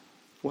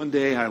One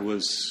day I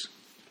was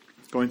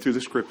going through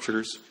the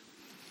scriptures,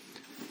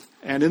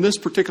 and in this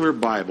particular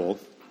Bible,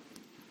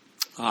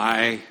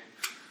 I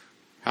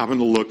happened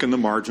to look in the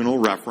marginal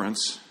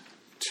reference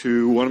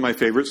to one of my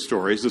favorite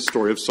stories, the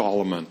story of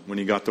Solomon, when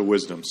he got the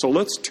wisdom. So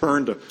let's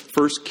turn to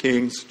 1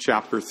 Kings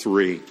chapter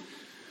 3.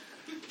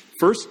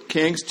 1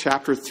 Kings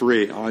chapter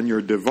 3 on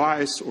your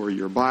device or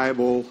your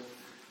Bible,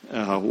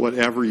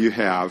 whatever you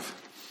have.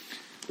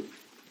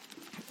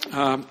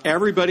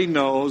 Everybody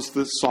knows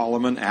that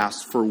Solomon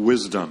asked for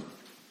wisdom.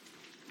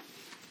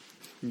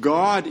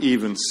 God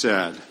even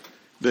said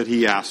that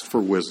he asked for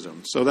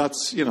wisdom. So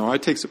that's, I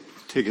take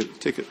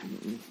it.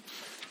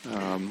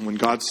 When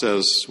God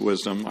says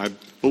wisdom, I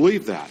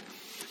believe that.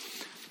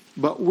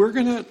 But we're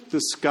going to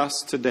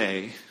discuss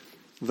today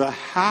the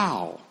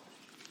how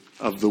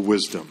of the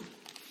wisdom.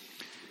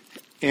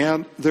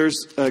 And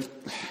there's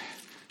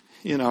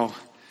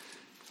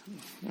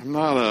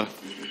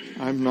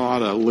I'm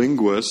not a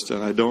linguist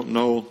and I don't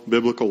know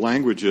biblical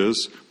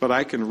languages, but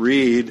I can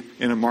read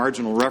in a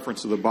marginal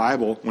reference of the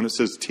Bible when it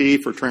says T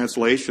for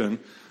translation,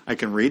 I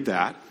can read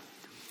that.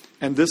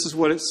 And this is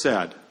what it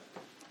said.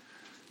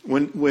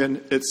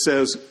 When it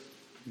says,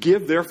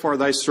 "Give therefore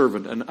thy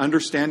servant an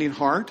understanding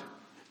heart,"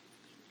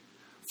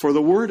 for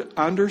the word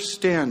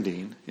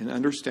understanding, in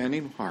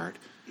understanding heart,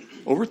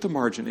 over at the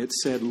margin it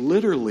said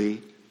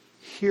literally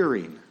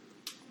hearing.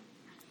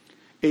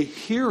 A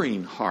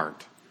hearing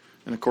heart.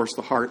 And of course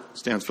the heart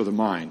stands for the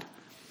mind.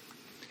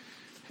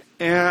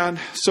 And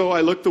so I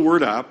looked the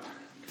word up,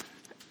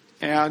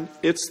 and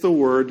it's the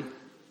word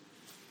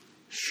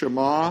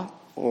Shema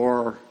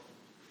or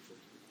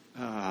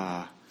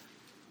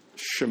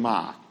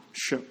Shema.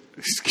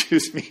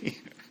 Excuse me.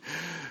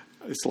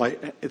 It's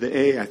like, the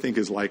A I think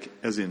is like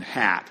as in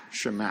hat.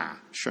 Shema.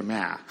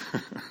 Shema.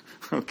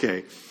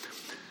 Okay.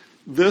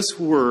 This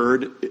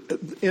word,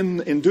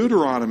 in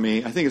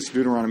Deuteronomy, I think it's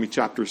Deuteronomy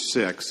chapter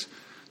 6,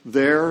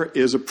 there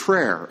is a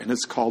prayer, and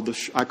it's called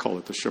I call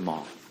it the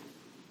Shema.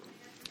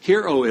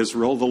 "Hear, O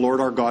Israel, the Lord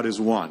our God is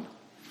one."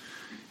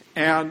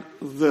 And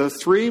the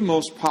three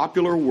most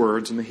popular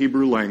words in the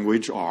Hebrew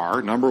language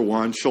are, number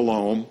 1,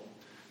 shalom,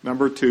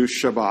 number 2,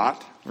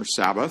 Shabbat, or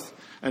Sabbath,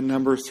 and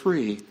number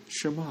 3,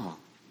 Shema.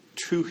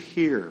 To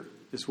hear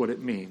is what it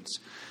means.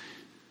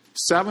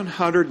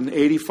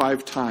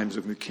 785 times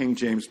in the King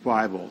James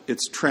Bible,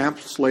 it's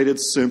translated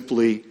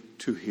simply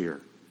to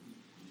hear.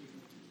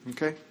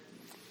 Okay?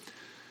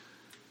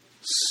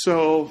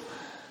 So,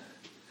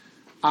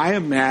 I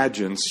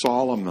imagine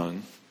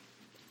Solomon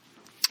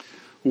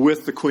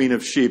with the Queen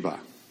of Sheba.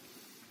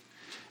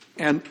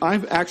 And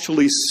I've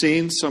actually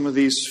seen some of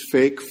these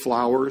fake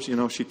flowers.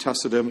 She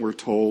tested him, we're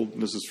told,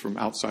 and this is from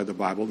outside the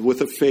Bible,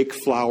 with a fake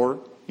flower,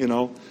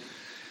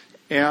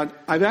 And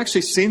I've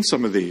actually seen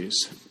some of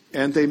these.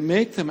 And they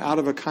make them out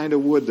of a kind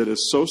of wood that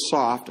is so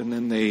soft, and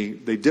then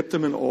they dip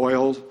them in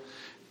oil,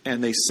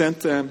 and they scent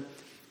them,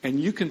 and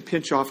you can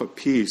pinch off a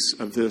piece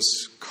of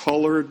this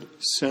colored,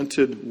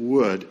 scented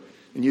wood,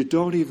 and you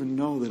don't even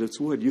know that it's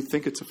wood. You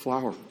think it's a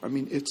flower. I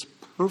mean, it's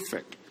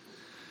perfect.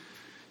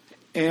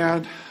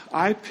 And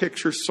I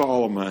picture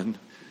Solomon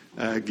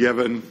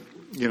given,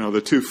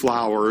 the two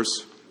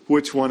flowers,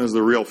 which one is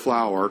the real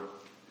flower.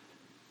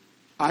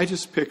 I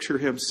just picture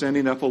him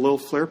sending up a little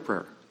flare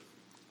prayer.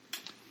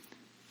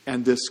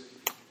 And this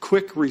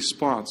quick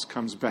response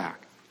comes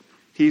back.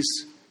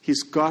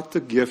 He's got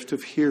the gift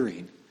of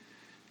hearing.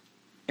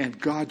 And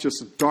God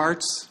just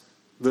darts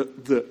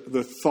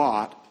the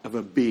thought of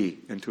a bee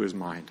into his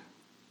mind.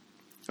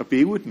 A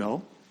bee would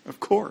know, of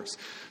course.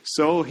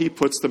 So he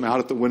puts them out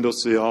at the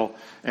windowsill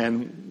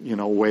and,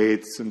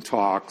 waits and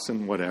talks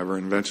and whatever.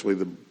 And eventually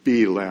the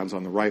bee lands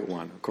on the right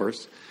one, of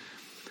course.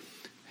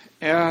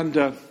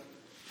 And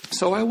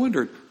so I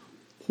wondered,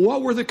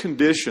 what were the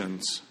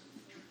conditions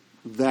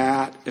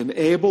that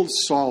enabled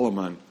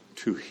Solomon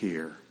to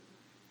hear?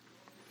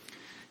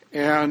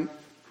 And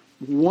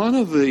one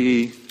of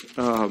the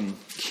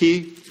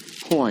key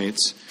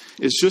points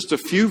is just a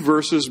few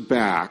verses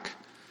back.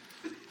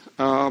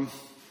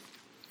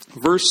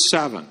 Verse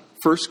 7.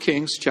 1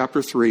 Kings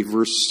chapter 3,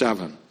 verse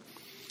 7.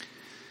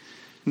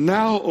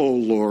 "Now, O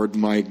Lord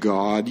my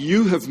God,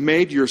 you have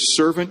made your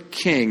servant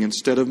king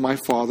instead of my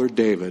father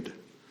David.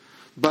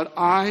 But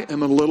I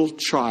am a little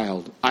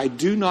child. I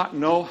do not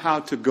know how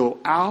to go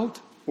out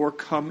or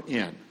come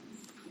in."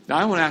 Now,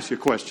 I want to ask you a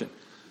question.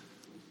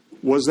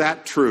 Was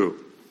that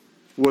true?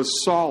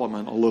 Was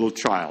Solomon a little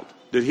child?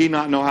 Did he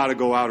not know how to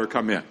go out or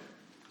come in?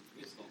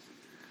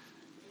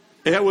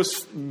 It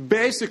was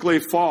basically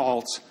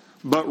false,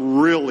 but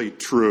really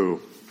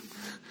true.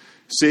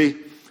 See,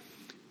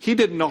 he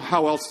didn't know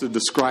how else to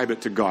describe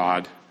it to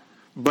God,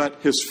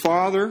 but his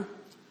father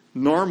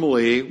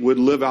normally would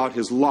live out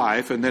his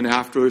life, and then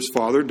after his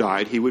father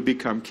died, he would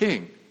become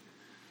king.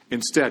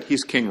 Instead,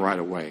 he's king right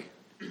away.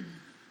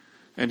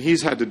 And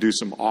he's had to do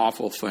some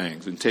awful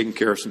things and taking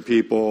care of some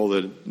people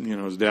that,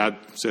 his dad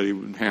said he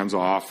would hands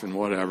off and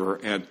whatever.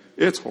 And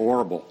it's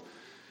horrible.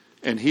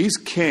 And he's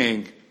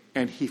king,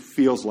 and he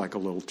feels like a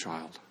little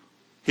child.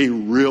 He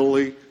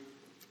really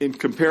in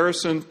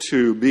comparison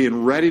to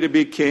being ready to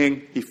be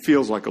king, he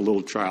feels like a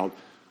little child.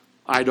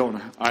 I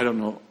don't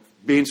know.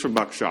 Beans from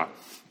buckshot.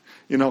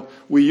 You know,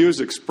 we use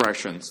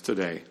expressions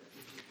today.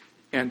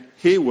 And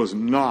he was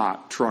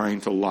not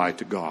trying to lie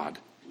to God.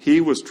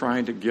 He was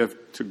trying to give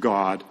to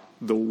God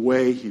the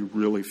way he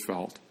really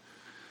felt.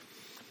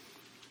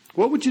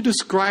 What would you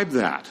describe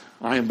that?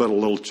 I am but a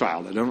little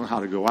child. I don't know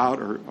how to go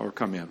out or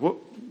come in. What,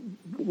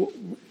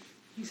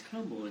 he's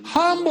humble. And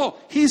humble.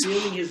 He's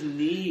feeling his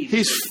need.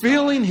 He's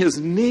feeling his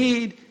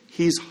need.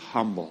 He's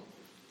humble.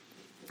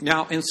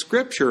 Now, in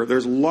Scripture,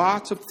 there's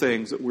lots of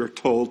things that we're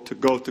told to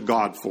go to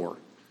God for.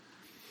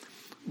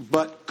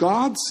 But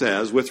God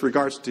says, with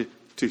regards to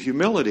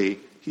humility,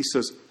 he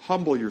says,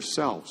 humble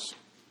yourselves.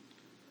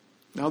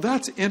 Now,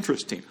 that's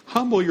interesting.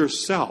 Humble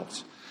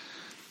yourselves.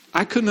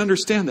 I couldn't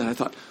understand that. I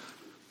thought,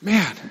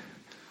 man,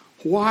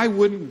 why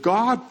wouldn't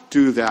God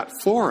do that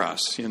for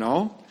us, you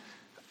know?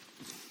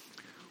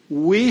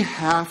 We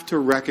have to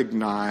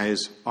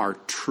recognize our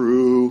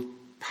true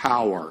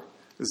power.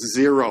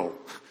 Zero.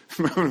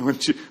 Remember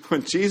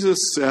when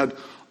Jesus said,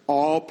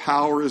 all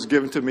power is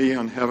given to me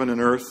on heaven and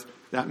earth,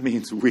 that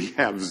means we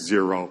have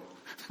zero.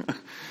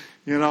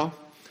 You know?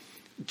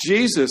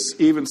 Jesus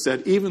even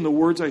said, even the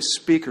words I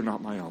speak are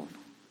not my own.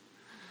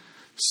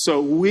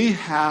 So we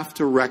have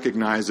to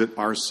recognize it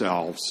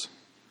ourselves,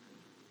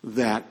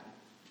 that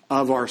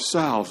of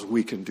ourselves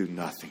we can do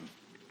nothing.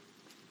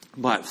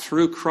 But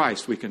through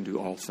Christ we can do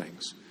all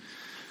things.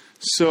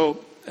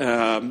 So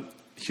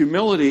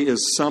humility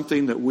is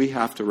something that we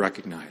have to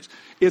recognize.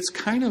 It's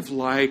kind of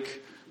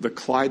like the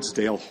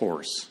Clydesdale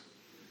horse.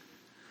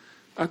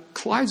 A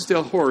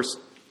Clydesdale horse,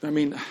 I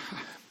mean,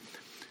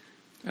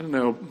 I don't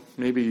know,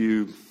 maybe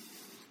you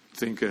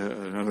think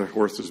another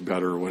horse is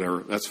better or whatever,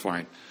 that's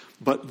fine.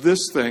 But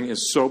this thing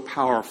is so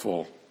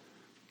powerful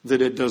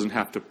that it doesn't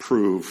have to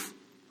prove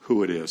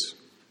who it is.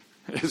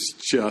 It's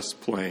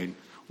just plain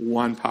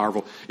one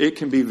powerful. It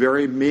can be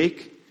very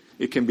meek.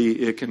 It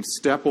can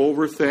step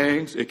over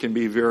things. It can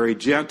be very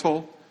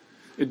gentle.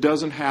 It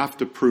doesn't have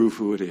to prove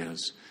who it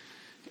is.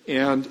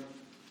 And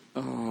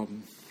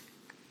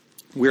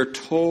we're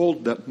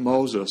told that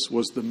Moses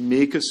was the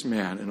meekest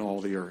man in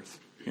all the earth,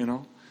 you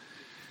know.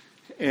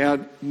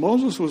 And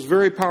Moses was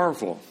very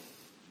powerful.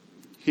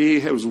 He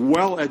was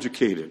well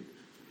educated.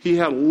 He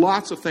had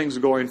lots of things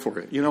going for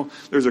it. You know,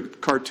 there's a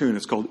cartoon,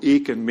 it's called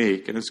Eek and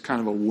Meek, and it's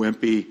kind of a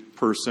wimpy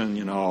person,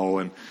 you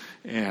know,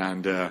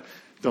 and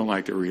don't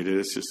like to read it.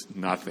 It's just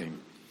nothing.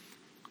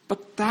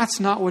 But that's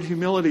not what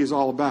humility is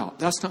all about.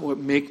 That's not what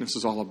meekness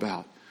is all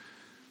about.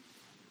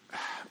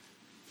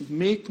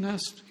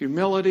 Meekness,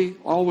 humility,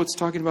 all what's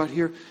talking about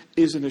here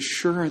is an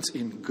assurance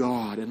in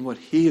God and what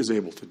He is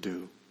able to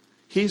do.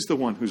 He's the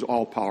one who's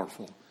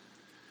all-powerful.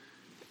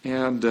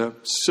 And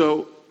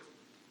so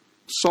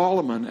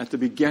Solomon, at the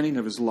beginning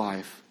of his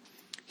life,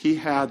 he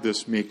had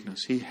this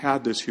meekness. He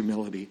had this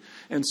humility.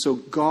 And so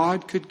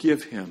God could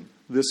give him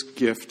this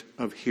gift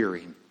of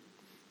hearing.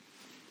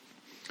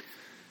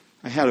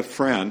 I had a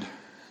friend,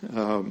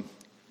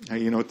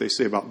 you know what they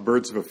say about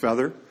birds of a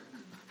feather?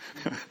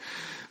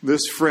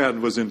 This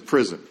friend was in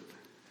prison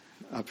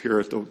up here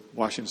at the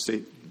Washington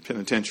State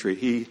Penitentiary.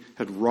 He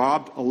had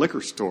robbed a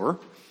liquor store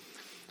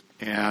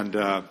and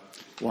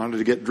wanted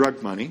to get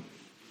drug money.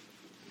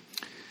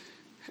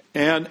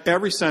 And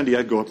every Sunday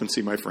I'd go up and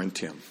see my friend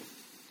Tim.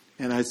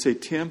 And I'd say,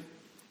 Tim,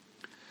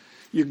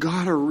 you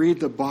got to read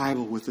the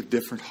Bible with a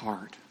different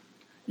heart.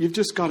 You've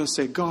just got to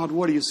say, God,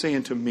 what are you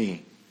saying to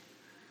me?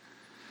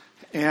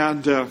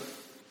 And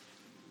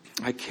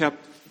I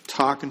kept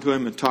talking to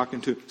him and talking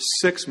to him.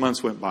 6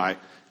 months went by,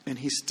 and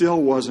he still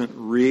wasn't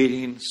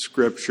reading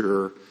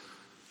Scripture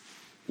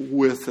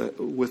with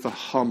a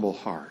humble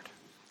heart.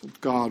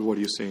 God, what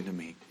are you saying to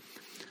me?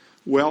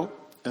 Well,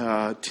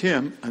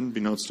 Tim,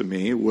 unbeknownst to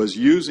me, was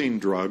using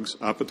drugs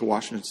up at the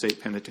Washington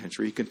State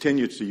Penitentiary. He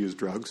continued to use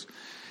drugs.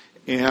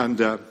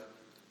 And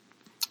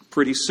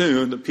pretty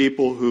soon, the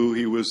people who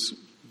he was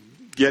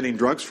getting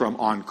drugs from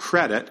on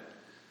credit,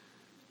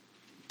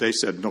 they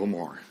said no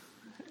more.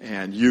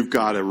 And you've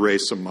got to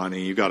raise some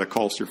money. You've got to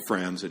call your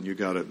friends, and you've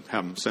got to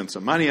have them send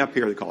some money up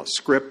here. They call it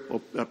script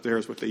up there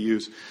is what they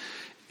use.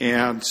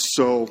 And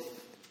so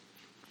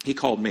he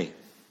called me.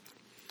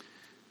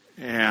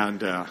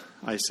 And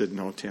I said,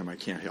 no, Tim, I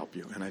can't help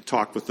you. And I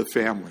talked with the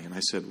family, and I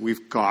said,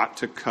 we've got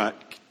to cut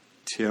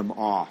Tim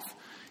off.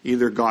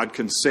 Either God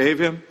can save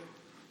him,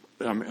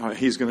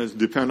 he's going to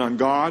depend on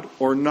God,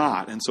 or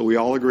not. And so we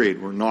all agreed,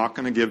 we're not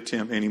going to give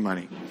Tim any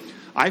money.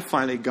 I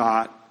finally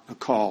got a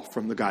call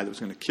from the guy that was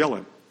going to kill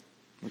him.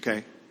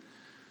 Okay?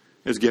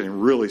 It's getting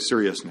really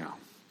serious now.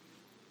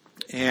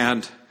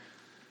 And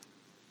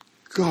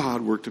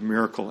God worked a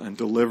miracle and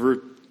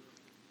delivered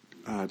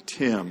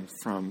Tim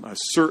from a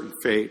certain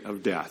fate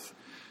of death.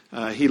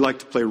 He liked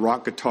to play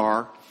rock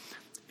guitar,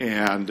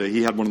 and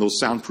he had one of those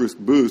soundproof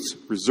booths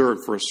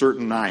reserved for a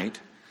certain night,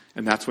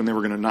 and that's when they were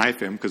going to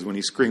knife him, because when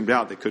he screamed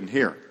out, they couldn't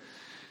hear.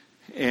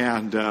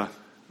 And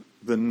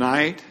the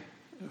night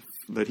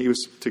that he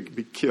was to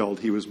be killed,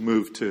 he was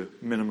moved to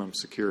minimum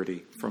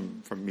security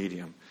from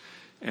medium.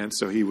 And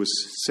so he was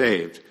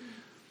saved.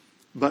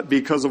 But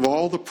because of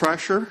all the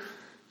pressure,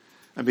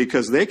 and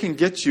because they can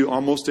get you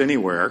almost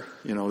anywhere,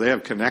 they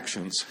have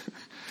connections,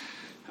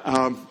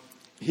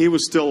 he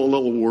was still a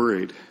little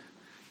worried.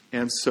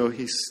 And so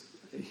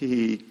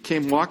he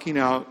came walking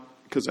out,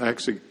 because I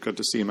actually got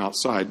to see him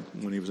outside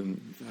when he was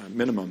in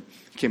minimum.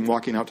 He came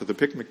walking out to the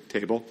picnic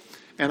table,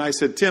 and I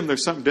said, Tim,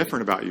 there's something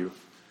different about you.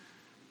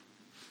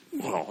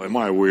 Well, am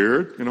I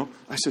weird?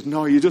 I said,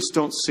 no, you just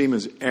don't seem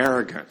as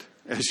arrogant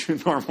as you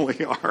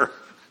normally are.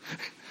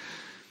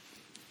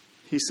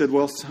 He said,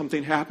 well,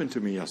 something happened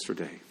to me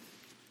yesterday.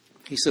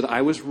 He said,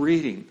 I was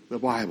reading the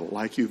Bible,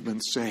 like you've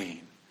been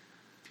saying,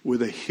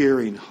 with a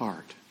hearing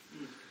heart.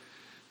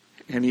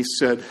 And he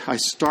said, I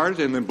started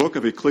in the book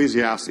of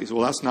Ecclesiastes.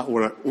 Well, that's not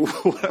what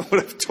I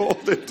would have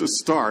told him to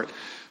start.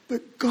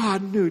 But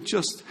God knew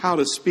just how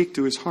to speak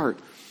to his heart.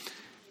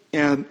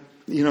 And,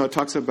 it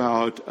talks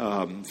about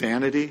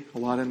vanity a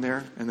lot in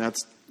there. And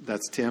that's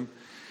Tim.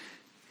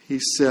 He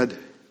said,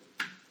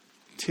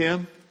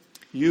 Tim,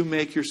 you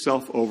make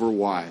yourself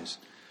overwise.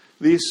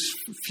 These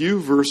few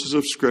verses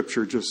of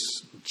Scripture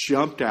just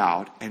jumped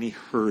out, and he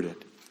heard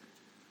it.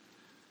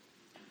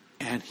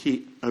 And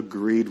he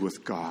agreed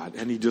with God.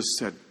 And he just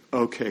said,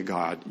 okay,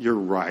 God, you're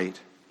right.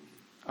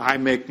 I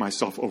make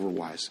myself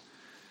overwise.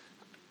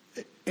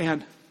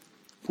 And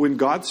when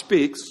God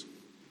speaks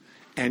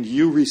and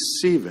you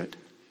receive it,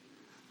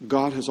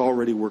 God has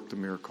already worked the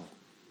miracle.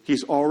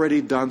 He's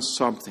already done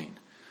something.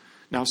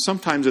 Now,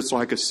 sometimes it's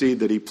like a seed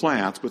that he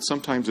plants, but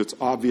sometimes it's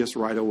obvious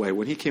right away.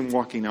 When he came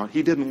walking out,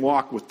 he didn't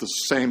walk with the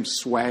same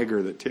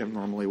swagger that Tim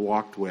normally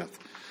walked with.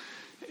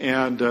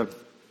 And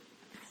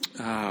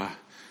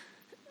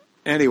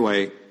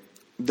anyway,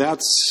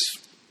 that's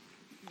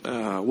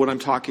what I'm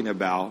talking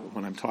about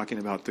when I'm talking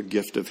about the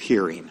gift of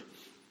hearing.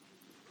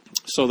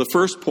 So the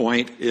first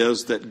point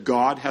is that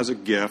God has a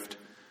gift.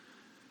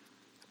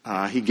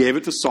 He gave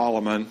it to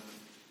Solomon,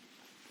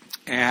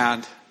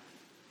 and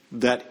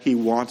that he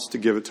wants to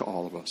give it to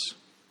all of us.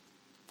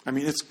 I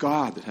mean, it's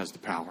God that has the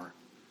power.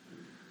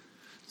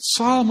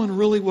 Solomon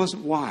really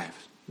wasn't wise.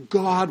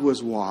 God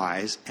was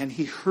wise, and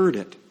he heard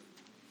it.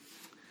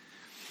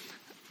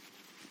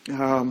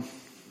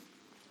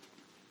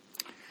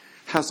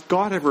 Has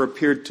God ever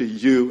appeared to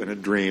you in a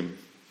dream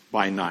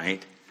by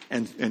night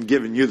and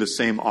given you the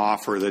same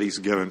offer that he's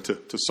given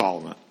to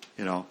Solomon?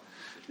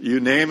 You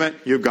name it,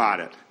 you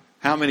got it.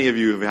 How many of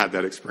you have had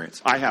that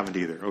experience? I haven't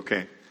either,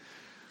 okay?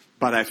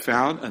 But I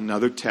found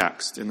another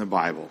text in the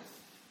Bible.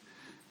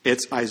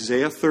 It's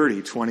Isaiah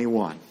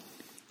 30:21.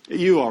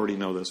 You already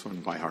know this one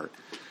by heart.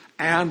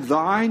 And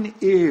thine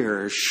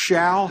ears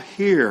shall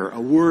hear a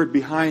word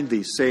behind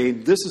thee,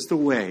 saying, this is the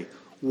way,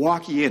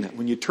 walk ye in it.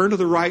 When you turn to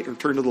the right or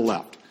turn to the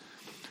left.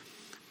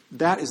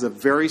 That is the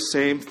very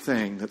same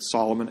thing that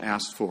Solomon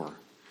asked for.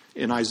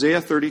 In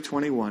Isaiah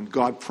 30:21,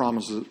 God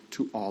promises it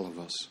to all of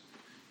us.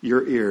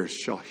 Your ears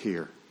shall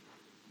hear.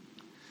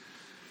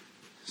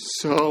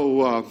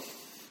 So,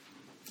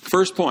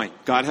 first point,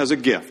 God has a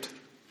gift.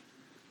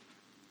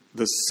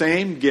 The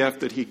same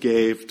gift that he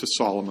gave to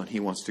Solomon, he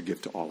wants to give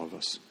to all of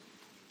us.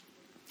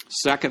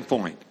 Second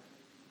point,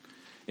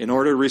 in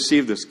order to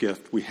receive this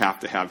gift, we have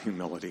to have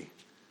humility.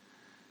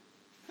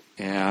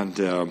 And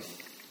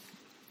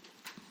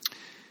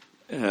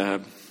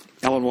Ellen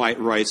White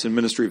writes in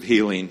Ministry of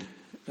Healing,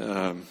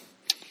 I'm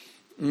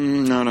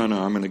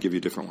going to give you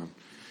a different one.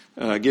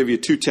 I'll give you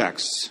two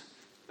texts.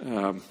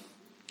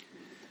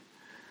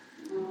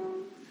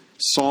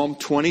 Psalm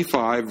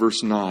 25,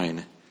 verse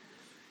 9.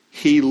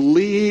 He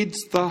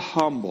leads the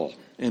humble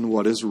in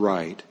what is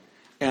right,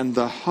 and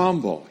the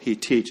humble he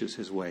teaches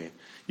his way.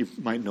 You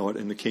might know it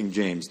in the King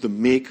James. The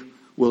meek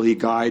will he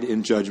guide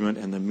in judgment,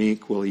 and the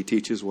meek will he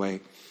teach his way.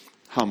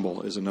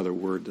 Humble is another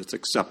word that's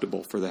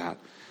acceptable for that.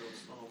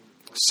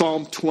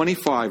 Psalm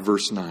 25,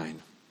 verse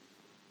 9.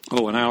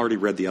 Oh, and I already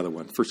read the other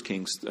one. 1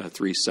 Kings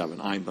 3:7.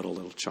 I'm but a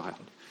little child.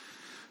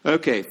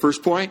 Okay,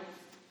 first point.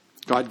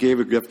 God gave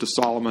a gift to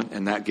Solomon,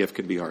 and that gift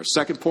can be ours.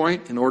 Second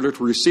point, in order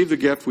to receive the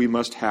gift, we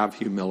must have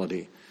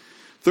humility.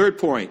 Third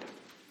point,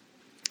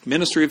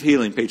 Ministry of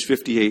Healing, page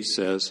 58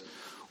 says,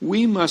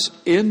 we must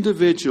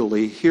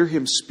individually hear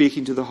him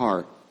speaking to the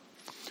heart.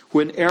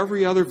 When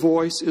every other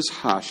voice is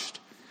hushed,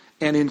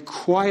 and in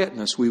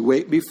quietness we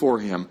wait before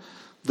him,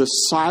 the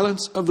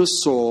silence of the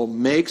soul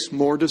makes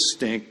more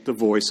distinct the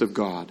voice of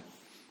God.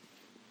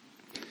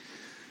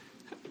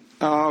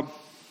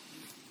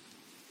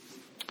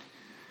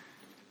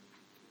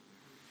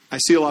 I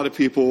see a lot of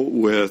people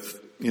with,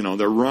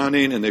 they're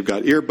running and they've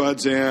got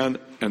earbuds in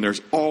and there's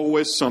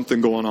always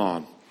something going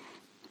on.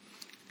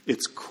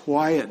 It's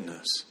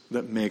quietness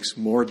that makes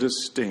more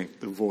distinct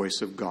the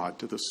voice of God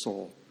to the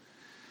soul.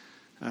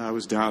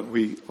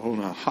 We own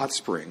a hot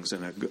springs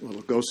in a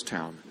little ghost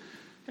town.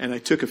 And I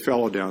took a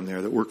fellow down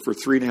there that worked for a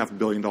 $3.5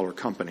 billion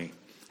company.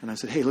 And I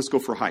said, hey, let's go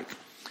for a hike.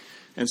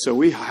 And so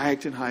we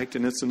hiked,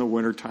 and it's in the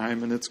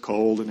wintertime, and it's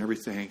cold and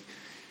everything.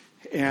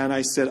 And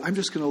I said, I'm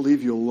just going to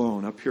leave you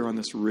alone up here on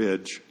this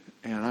ridge,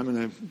 and I'm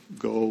going to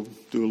go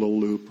do a little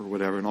loop or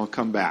whatever, and I'll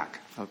come back.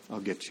 I'll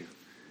get you.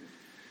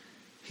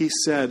 He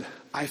said,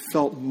 I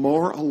felt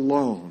more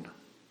alone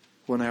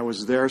when I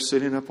was there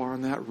sitting up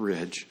on that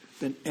ridge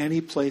than any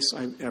place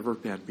I've ever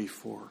been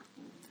before.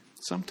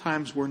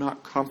 Sometimes we're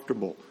not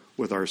comfortable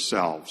with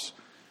ourselves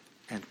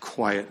and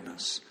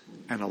quietness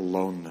and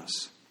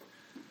aloneness.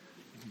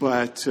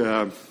 But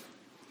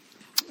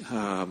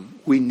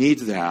we need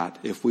that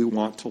if we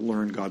want to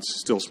learn God's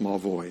still small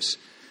voice.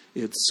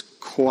 It's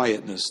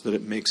quietness that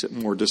it makes it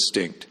more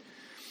distinct.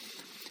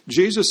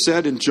 Jesus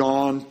said in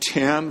John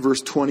 10,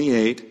 verse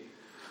 28,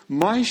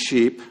 "My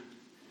sheep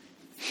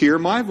hear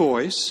my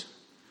voice,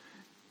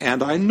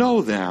 and I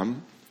know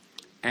them,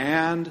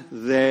 and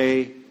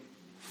they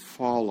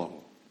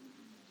follow."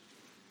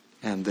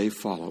 And they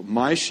follow.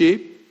 My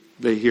sheep,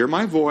 they hear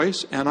my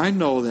voice, and I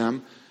know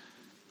them,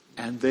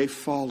 and they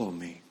follow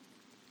me.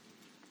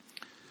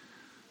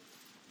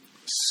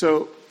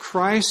 So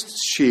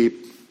Christ's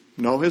sheep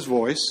know his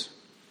voice,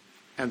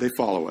 and they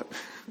follow it.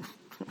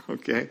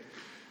 Okay?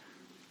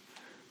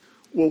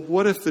 Well,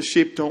 what if the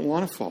sheep don't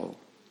want to follow?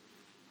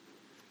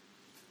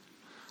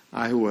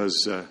 I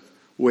was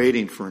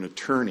waiting for an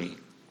attorney.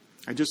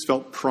 I just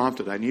felt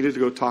prompted. I needed to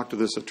go talk to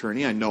this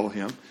attorney. I know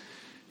him.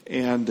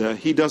 And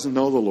he doesn't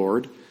know the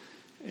Lord.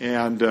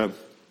 And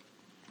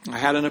I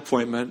had an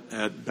appointment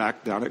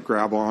back down at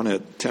Grab-On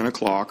at 10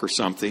 o'clock or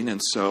something. And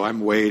so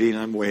I'm waiting.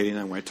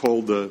 And I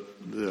told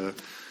the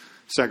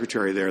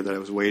secretary there that I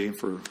was waiting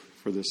for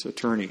this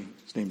attorney.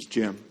 His name's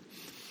Jim.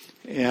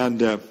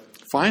 And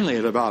finally,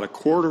 at about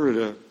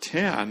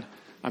 9:45,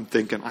 I'm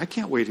thinking, I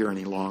can't wait here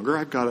any longer.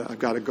 I've got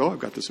to go. I've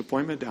got this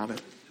appointment down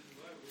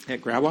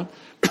at Grab-On.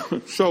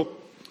 So,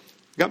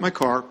 got my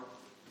car,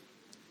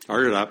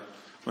 started up,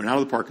 went out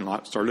of the parking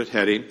lot, started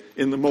heading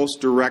in the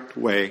most direct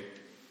way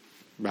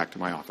back to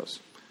my office.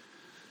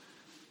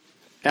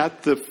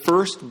 At the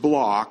first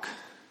block,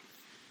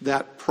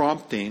 that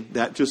prompting,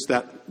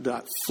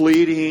 that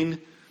fleeting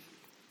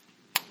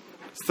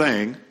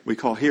thing we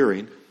call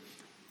hearing,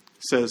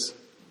 says,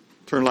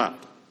 turn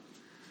left.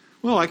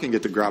 Well, I can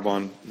get to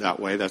Grab-On that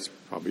way. That's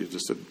probably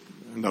just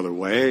another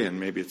way, and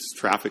maybe it's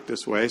traffic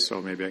this way,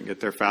 so maybe I can get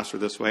there faster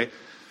this way.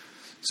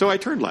 So I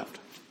turned left.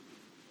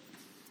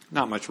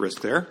 Not much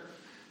risk there.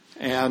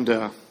 And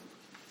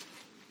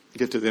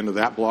get to the end of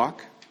that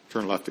block,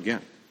 turn left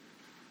again.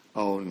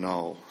 Oh,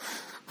 no.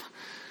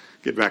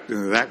 Get back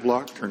into that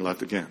block, turn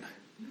left again.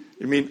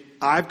 I mean,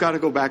 I've got to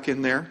go back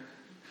in there.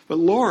 But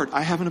Lord,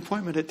 I have an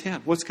appointment at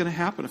 10. What's going to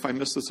happen if I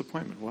miss this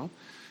appointment? Well,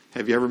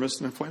 have you ever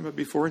missed an appointment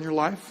before in your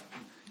life?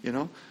 You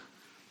know,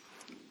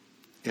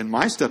 in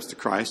my steps to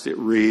Christ, it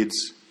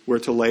reads, we're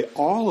to lay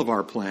all of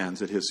our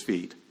plans at his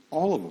feet.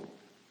 All of them.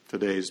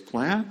 Today's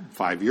plan,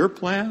 5-year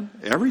plan,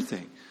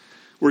 everything.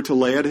 We're to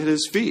lay it at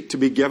his feet, to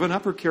be given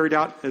up or carried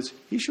out as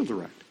he shall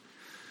direct.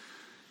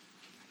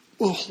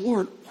 Well,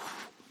 Lord,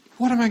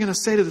 what am I going to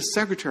say to the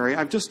secretary?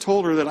 I've just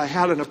told her that I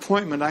had an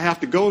appointment I have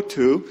to go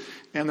to,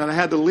 and that I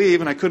had to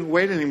leave, and I couldn't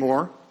wait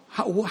anymore.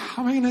 How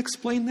am I going to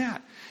explain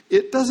that?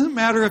 It doesn't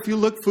matter if you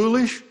look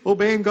foolish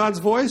obeying God's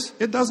voice.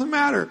 It doesn't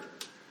matter.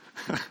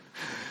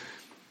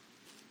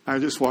 I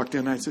just walked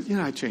in and I said,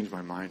 I changed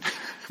my mind.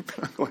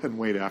 I'll go ahead and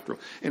wait after.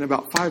 In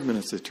about 5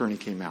 minutes, the attorney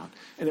came out.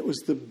 And it was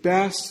the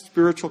best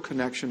spiritual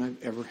connection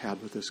I've ever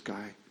had with this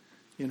guy.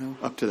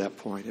 Up to that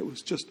point. It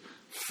was just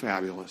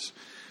fabulous.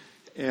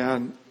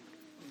 And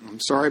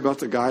I'm sorry about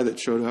the guy that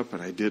showed up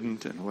and I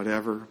didn't and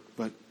whatever.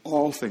 But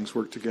all things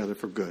work together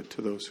for good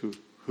to those who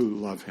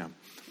love him.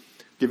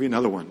 Give you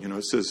another one.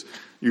 It says,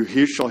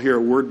 you shall hear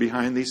a word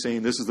behind thee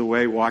saying, this is the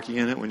way, walking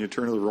in it. When you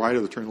turn to the right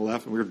or turn to the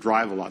left, and we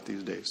drive a lot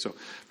these days. So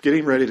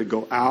getting ready to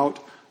go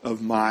out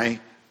of my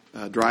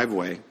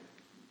driveway.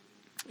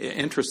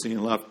 Interesting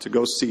enough, to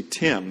go see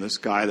Tim, this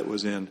guy that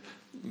was in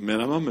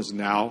minimum is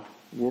now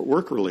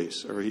work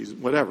release, or he's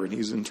whatever, and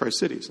he's in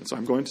Tri-Cities. And so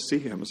I'm going to see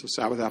him. It's a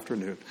Sabbath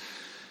afternoon.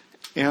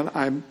 And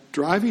I'm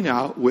driving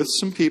out with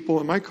some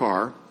people in my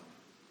car.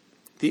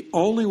 The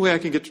only way I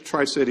can get to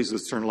Tri-Cities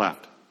is turn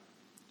left.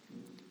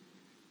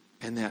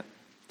 And that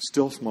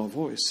still small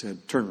voice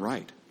said, turn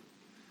right.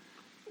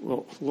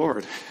 Well,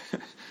 Lord,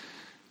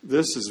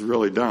 this is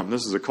really dumb.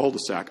 This is a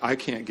cul-de-sac. I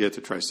can't get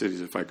to Tri-Cities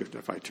if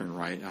I turn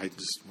right. I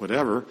just,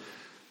 whatever.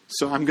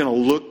 So I'm going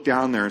to look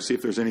down there and see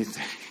if there's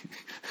anything.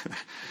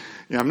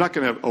 I'm not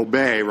going to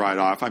obey right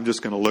off. I'm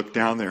just going to look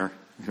down there,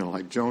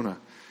 like Jonah.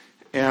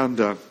 And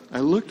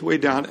I looked way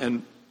down,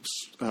 and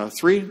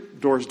 3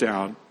 doors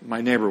down, my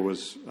neighbor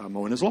was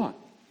mowing his lawn.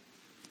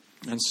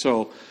 And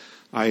so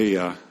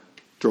I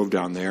drove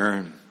down there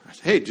and I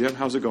said, hey, Jim,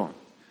 how's it going?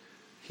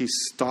 He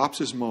stops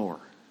his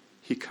mower.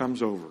 He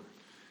comes over.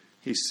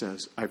 He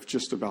says, I've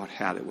just about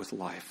had it with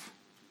life.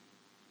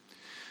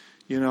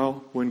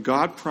 When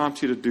God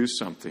prompts you to do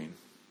something,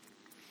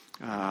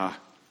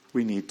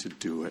 we need to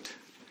do it.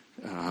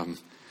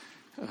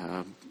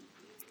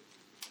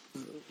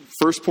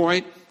 First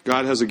point,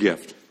 God has a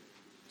gift.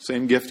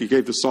 Same gift he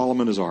gave to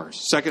Solomon as ours.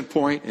 Second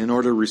point, in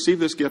order to receive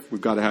this gift, we've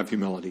got to have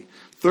humility.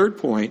 Third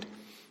point,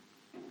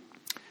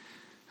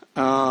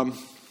 I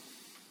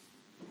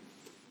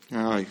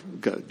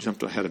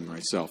jumped ahead of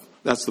myself.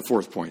 That's the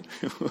fourth point.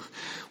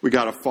 We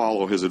got to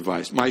follow his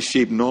advice. My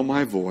sheep know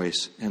my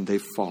voice, and they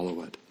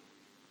follow it.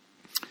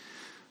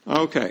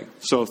 Okay,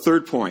 so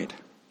third point.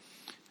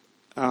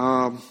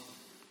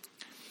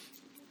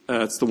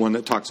 That's the one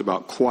that talks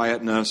about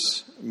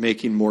quietness,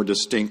 making more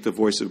distinct the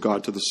voice of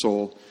God to the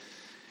soul.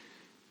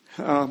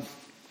 There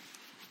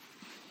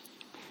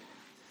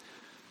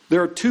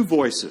are two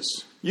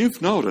voices.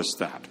 You've noticed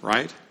that,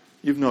 right?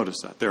 You've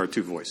noticed that. There are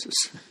two voices.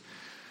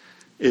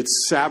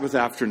 It's Sabbath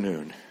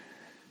afternoon.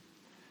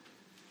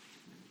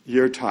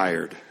 You're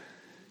tired.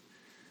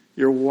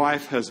 Your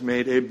wife has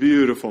made a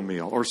beautiful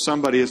meal, or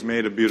somebody has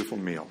made a beautiful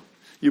meal.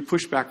 You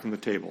push back from the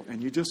table,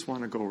 and you just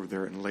want to go over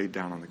there and lay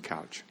down on the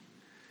couch.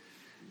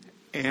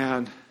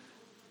 And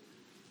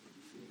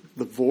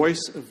the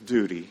voice of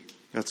duty,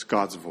 that's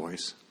God's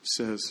voice,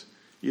 says,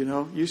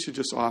 you should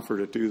just offer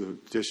to do the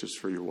dishes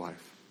for your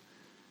wife.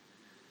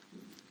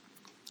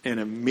 And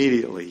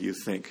immediately you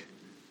think,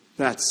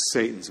 that's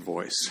Satan's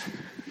voice.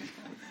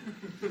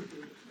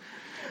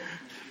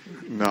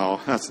 No,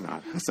 that's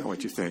not. That's not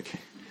what you think.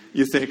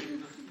 You think,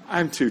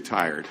 I'm too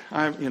tired.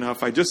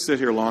 If I just sit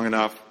here long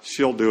enough,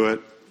 she'll do it.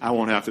 I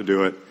won't have to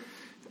do it.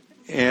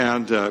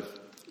 And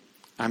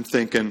I'm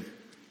thinking,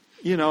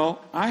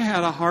 I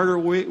had a harder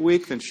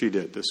week than she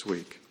did this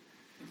week.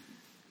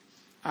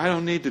 I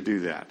don't need to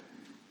do that.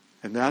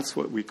 And that's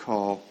what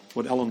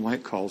what Ellen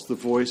White calls the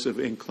voice of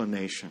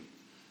inclination.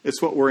 It's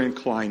what we're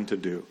inclined to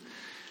do.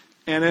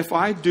 And if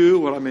I do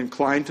what I'm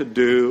inclined to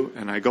do,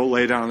 and I go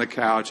lay down on the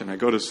couch, and I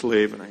go to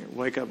sleep, and I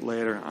wake up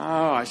later,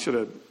 I should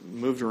have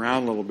moved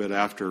around a little bit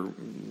after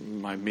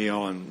my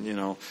meal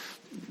and,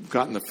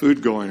 gotten the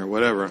food going or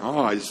whatever, and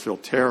I just feel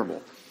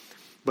terrible.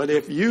 But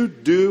if you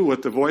do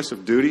what the voice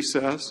of duty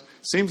says,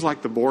 seems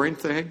like the boring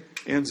thing,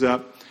 ends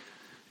up,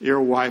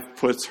 your wife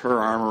puts her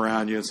arm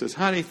around you and says,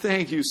 honey,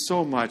 thank you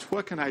so much.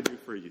 What can I do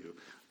for you?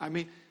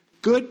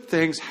 Good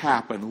things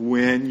happen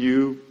when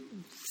you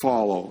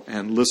follow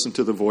and listen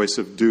to the voice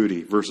of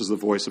duty versus the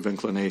voice of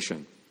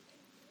inclination.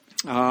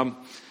 I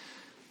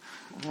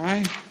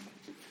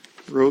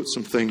wrote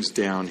some things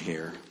down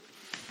here.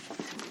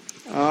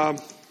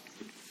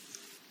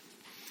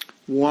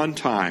 One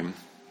time,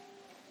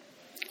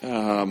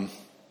 I'm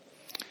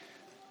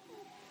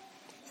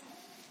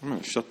going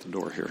to shut the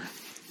door here.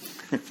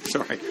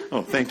 Sorry.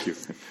 Oh, thank you.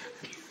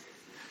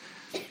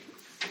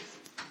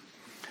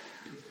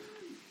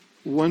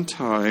 One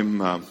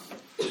time,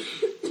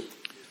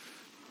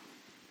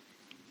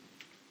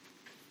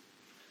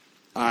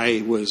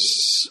 I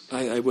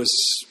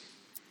was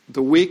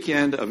the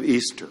weekend of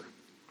Easter,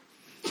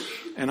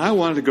 and I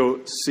wanted to go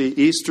see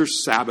Easter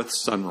Sabbath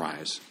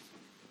sunrise.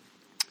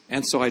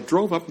 And so I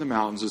drove up in the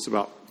mountains. It's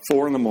about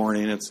 4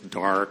 a.m. It's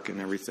dark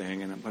and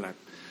everything, but I'm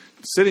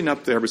sitting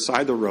up there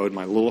beside the road,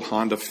 my little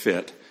Honda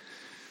Fit,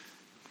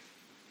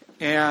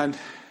 and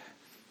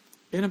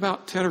in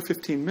about 10 or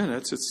 15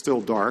 minutes, it's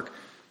still dark,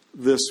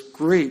 this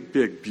great,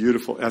 big,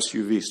 beautiful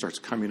SUV starts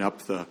coming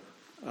up the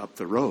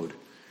road.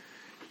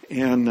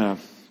 And I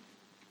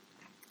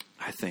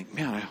think,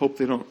 man, I hope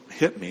they don't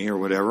hit me or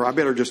whatever. I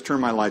better just turn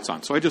my lights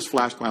on. So I just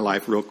flashed my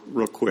light real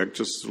quick,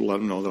 just to let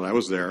them know that I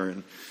was there.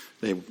 And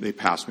they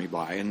passed me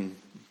by in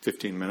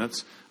 15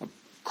 minutes. A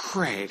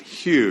great,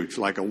 huge,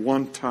 like a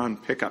 1-ton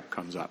pickup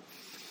comes up.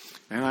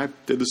 And I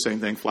did the same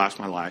thing, flashed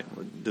my light,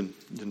 didn't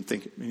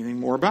think anything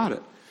more about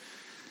it.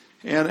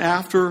 And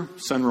after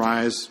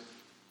sunrise,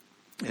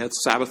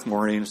 it's Sabbath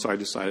morning, so I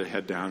decided to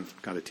head down,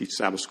 got to teach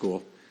Sabbath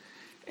school.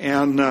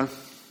 And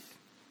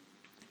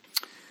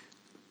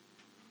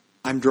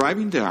I'm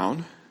driving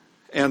down,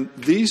 and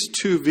these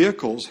two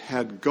vehicles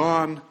had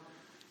gone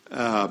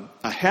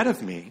ahead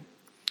of me,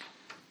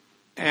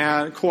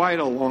 and quite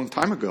a long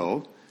time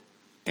ago.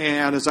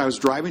 And as I was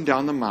driving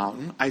down the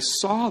mountain, I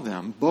saw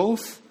them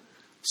both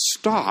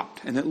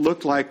stopped, and it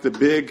looked like the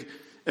big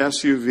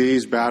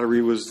SUV's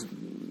battery was,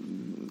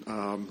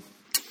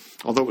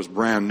 although it was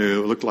brand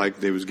new, it looked like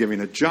they was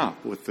giving a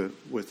jump with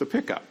the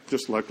pickup.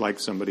 Just looked like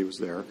somebody was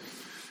there.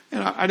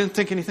 And I didn't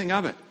think anything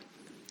of it.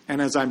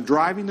 And as I'm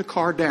driving the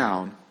car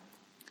down,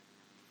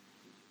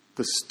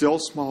 the still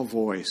small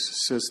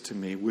voice says to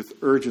me with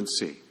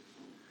urgency,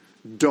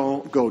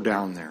 "Don't go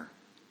down there."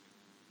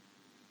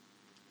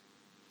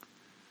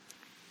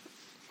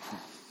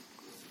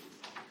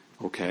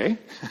 Okay.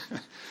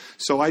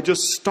 So I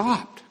just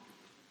stopped.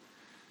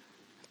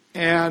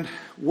 And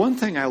one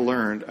thing I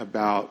learned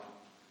about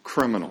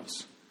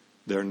criminals,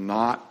 they're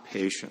not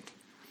patient.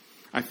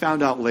 I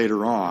found out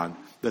later on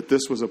that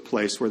this was a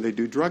place where they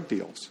do drug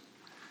deals.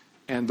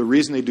 And the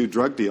reason they do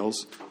drug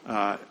deals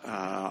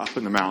up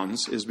in the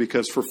mountains is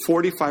because for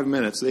 45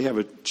 minutes they have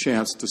a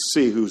chance to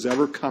see who's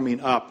ever coming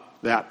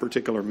up that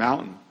particular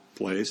mountain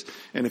place.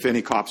 And if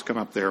any cops come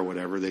up there or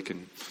whatever, they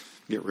can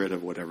get rid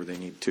of whatever they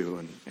need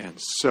to. And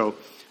so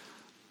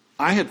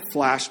I had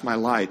flashed my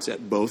lights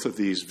at both of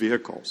these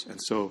vehicles. And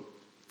so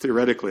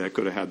theoretically I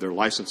could have had their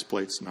license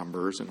plates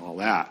numbers and all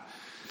that.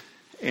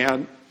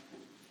 And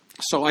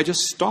so I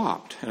just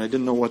stopped, and I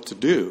didn't know what to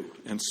do.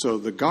 And so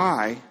the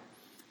guy,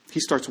 he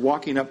starts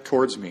walking up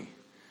towards me.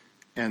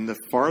 And the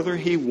farther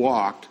he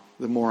walked,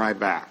 the more I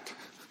backed.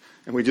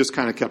 And we just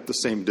kind of kept the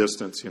same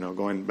distance,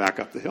 going back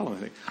up the hill. And I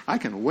think, I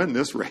can win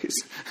this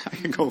race. I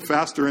can go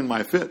faster in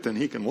my fit than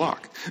he can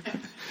walk.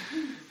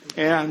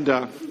 And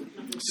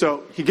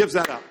so he gives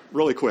that up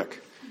really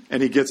quick.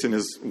 And he gets in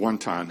his 1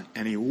 ton,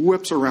 and he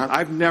whips around.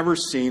 I've never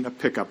seen a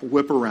pickup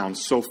whip around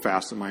so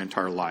fast in my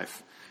entire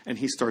life. And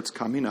he starts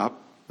coming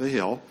up the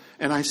hill,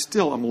 and I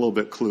still am a little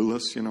bit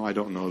clueless. I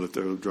don't know that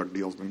the drug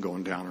deal's been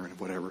going down or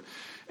whatever.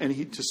 And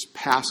he just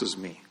passes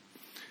me.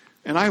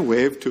 And I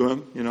wave to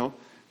him,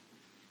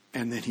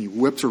 and then he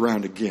whips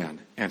around again,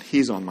 and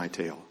he's on my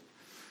tail.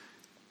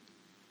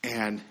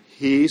 And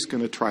he's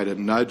going to try to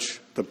nudge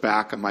the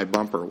back of my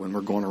bumper when we're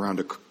going around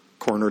a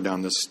corner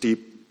down this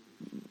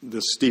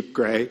steep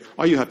grade.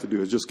 All you have to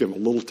do is just give him a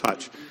little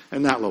touch,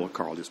 and that little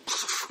car will just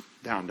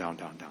down, down,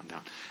 down, down,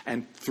 down.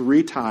 And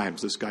 3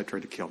 times this guy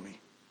tried to kill me.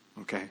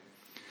 Okay?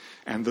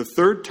 And the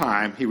 3rd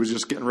time, he was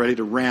just getting ready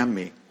to ram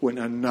me when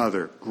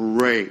another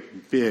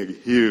great,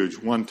 big, huge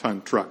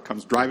 1-ton truck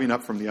comes driving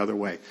up from the other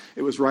way.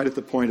 It was right at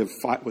the point of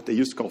what they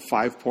used to call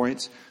 5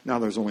 points. Now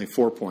there's only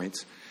 4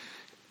 points.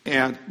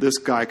 And this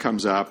guy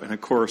comes up, and of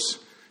course,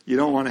 you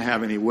don't want to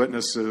have any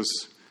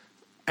witnesses.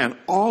 And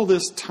all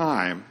this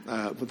time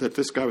that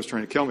this guy was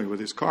trying to kill me with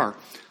his car,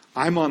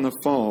 I'm on the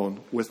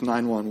phone with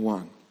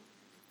 911.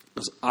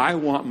 Because I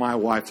want my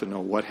wife to know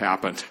what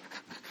happened.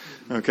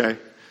 Okay?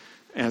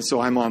 And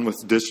so I'm on with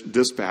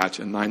dispatch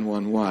and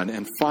 911.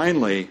 And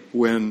finally,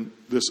 when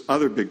this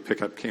other big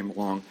pickup came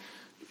along,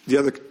 the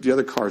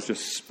other cars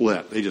just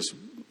split. They just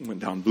went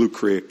down Blue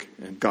Creek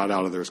and got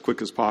out of there as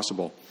quick as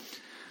possible.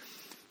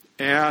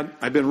 And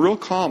I've been real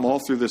calm all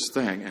through this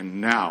thing.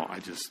 And now I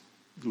just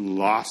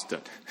lost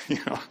it.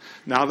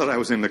 Now that I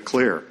was in the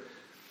clear.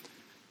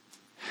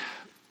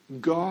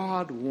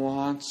 God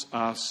wants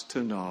us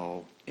to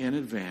know in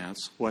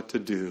advance what to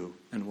do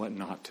and what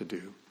not to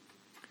do.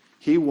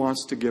 He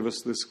wants to give us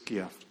this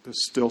gift,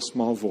 this still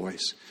small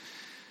voice.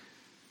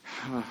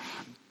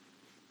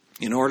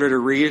 In order to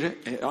read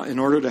it, in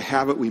order to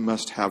have it, we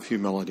must have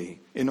humility.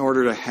 In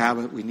order to have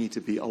it, we need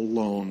to be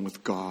alone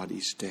with God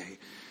each day.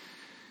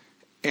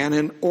 And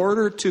in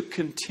order to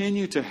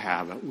continue to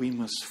have it, we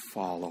must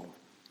follow.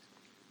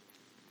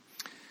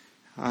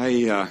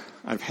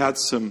 I've had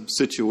some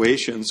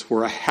situations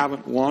where I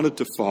haven't wanted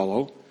to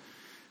follow.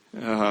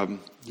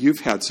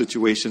 You've had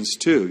situations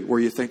too where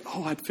you think,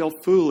 oh, I'd feel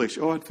foolish.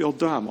 Oh, I'd feel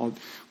dumb. Oh,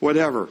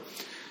 whatever.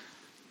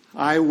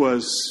 I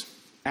was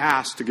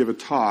asked to give a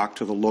talk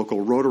to the local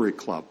Rotary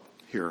Club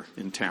here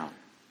in town.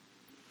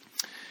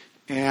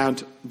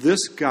 And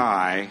this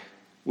guy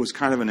was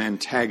kind of an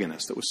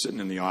antagonist that was sitting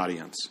in the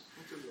audience.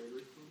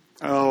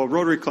 Oh,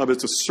 Rotary Club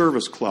is a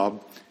service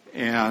club.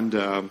 And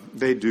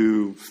they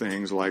do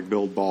things like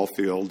build ball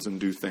fields and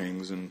do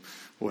things and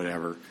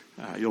whatever.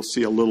 You'll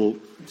see a little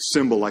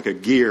symbol like a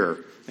gear,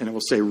 and it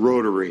will say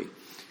Rotary.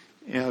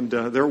 And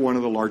they're one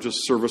of the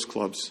largest service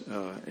clubs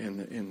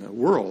in the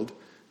world.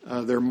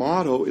 Their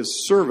motto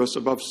is service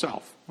above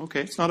self.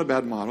 Okay, it's not a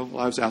bad motto.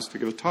 Well, I was asked to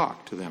give a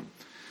talk to them.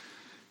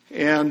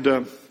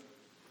 And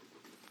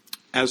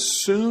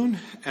as soon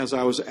as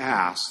I was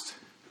asked,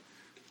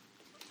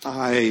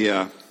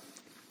 I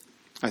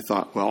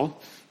thought,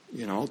 well,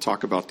 I'll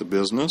talk about the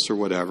business or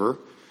whatever.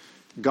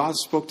 God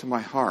spoke to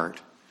my heart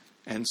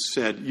and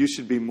said, you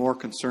should be more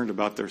concerned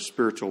about their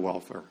spiritual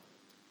welfare.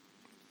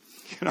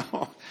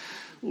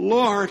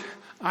 Lord,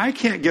 I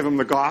can't give them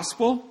the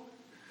gospel.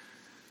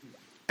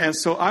 And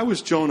so I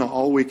was Jonah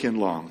all weekend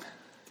long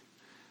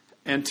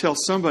until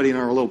somebody in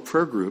our little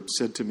prayer group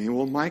said to me,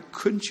 well, Mike,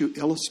 couldn't you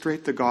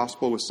illustrate the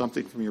gospel with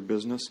something from your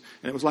business?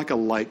 And it was like a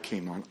light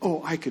came on.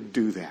 Oh, I could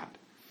do that.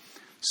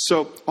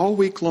 So all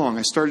week long,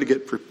 I started to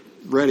get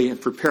ready and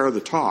prepare the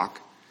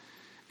talk.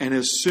 And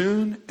as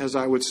soon as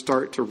I would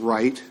start to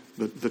write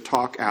the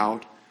talk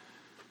out,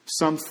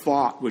 some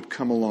thought would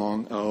come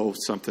along,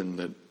 something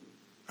that,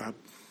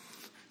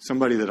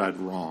 somebody that I'd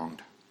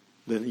wronged.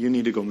 That you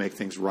need to go make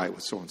things right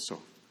with so-and-so.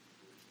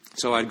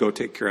 So I'd go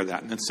take care of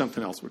that. And then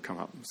something else would come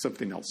up.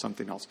 Something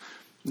else.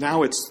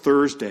 Now it's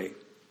Thursday,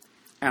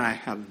 and I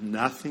have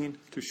nothing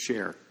to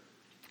share.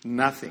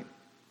 Nothing.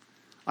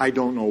 I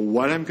don't know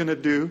what I'm going to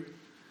do.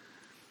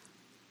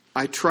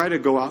 I try to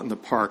go out in the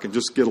park and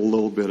just get a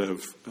little bit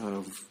of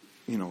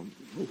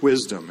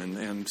wisdom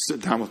and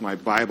sit down with my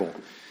Bible.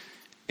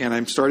 And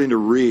I'm starting to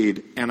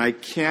read, and I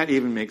can't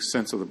even make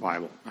sense of the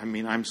Bible. I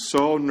mean, I'm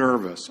so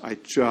nervous.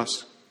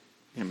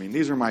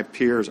 These are my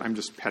peers. I'm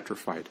just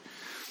petrified.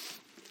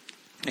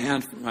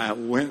 And I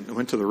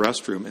went to the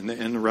restroom, and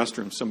in the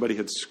restroom, somebody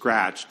had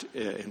scratched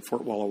in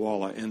Fort Walla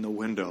Walla in the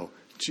window,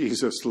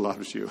 Jesus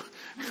loves you.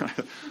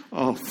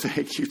 Oh,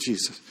 thank you,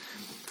 Jesus.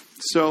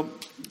 So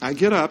I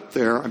get up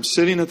there. I'm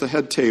sitting at the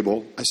head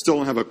table. I still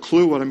don't have a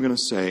clue what I'm going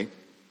to say.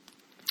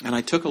 And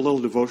I took a little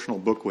devotional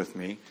book with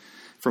me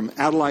from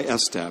Adlai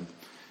Esteb.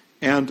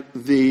 And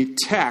the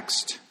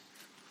text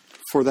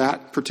for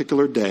that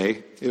particular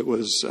day, it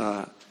was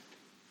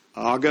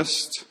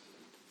August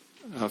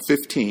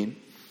 15,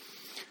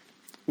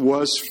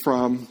 was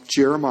from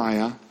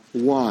Jeremiah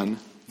 1,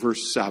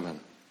 verse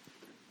 7.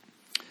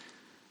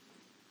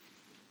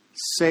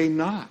 Say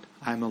not,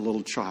 I am a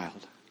little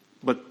child,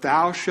 but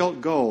thou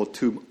shalt go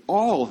to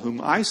all whom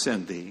I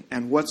send thee,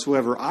 and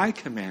whatsoever I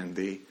command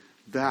thee,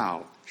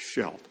 thou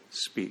shalt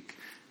speak.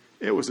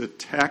 It was a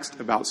text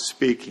about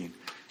speaking.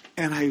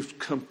 And I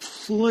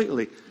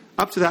completely,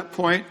 up to that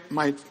point,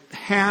 my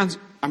hands,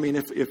 I mean,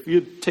 if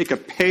you'd take a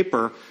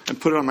paper and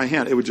put it on my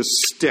hand, it would just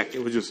stick.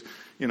 It would just,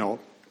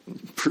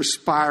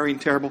 perspiring,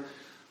 terrible.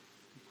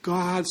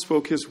 God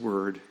spoke His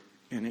word,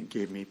 and it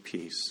gave me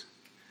peace.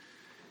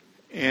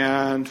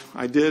 And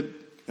I did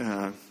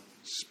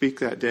speak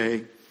that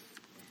day,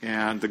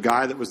 and the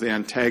guy that was the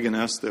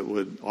antagonist that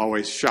would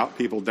always shout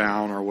people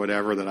down or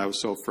whatever that I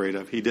was so afraid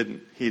of, he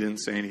didn't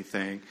say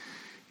anything.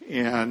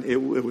 And it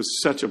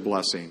was such a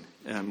blessing.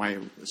 And my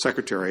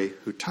secretary,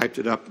 who typed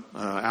it up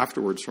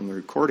afterwards from the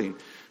recording,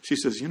 she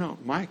says,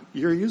 Mike,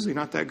 you're usually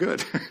not that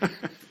good.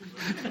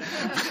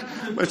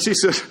 But she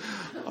says,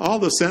 all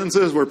the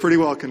sentences were pretty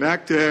well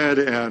connected,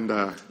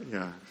 and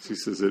she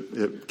says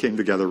it came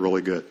together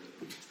really good.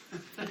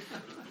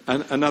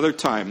 Another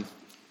time,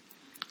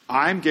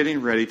 I'm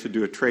getting ready to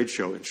do a trade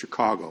show in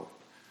Chicago,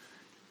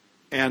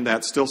 and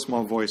that still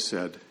small voice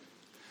said,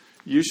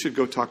 you should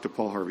go talk to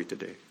Paul Harvey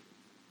today.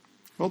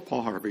 Well,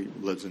 Paul Harvey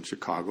lives in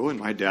Chicago, and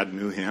my dad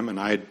knew him, and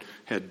I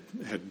had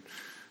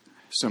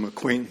some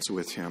acquaintance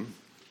with him.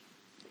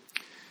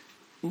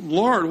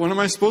 Lord, what am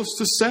I supposed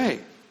to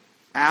say?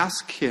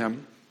 Ask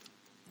him,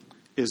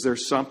 is there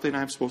something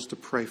I'm supposed to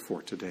pray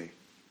for today?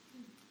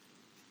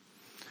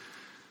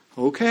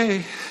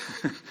 Okay.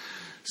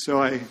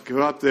 So I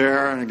go up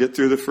there, and I get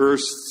through the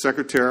first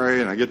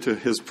secretary, and I get to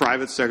his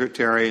private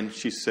secretary, and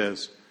she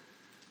says,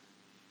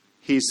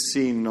 he's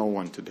seen no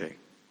one today.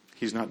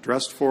 He's not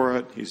dressed for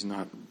it. He's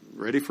not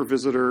ready for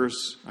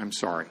visitors. I'm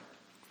sorry.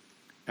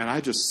 And I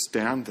just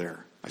stand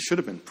there. I should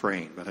have been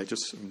praying, but I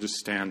just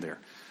stand there.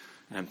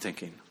 And I'm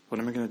thinking, what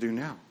am I going to do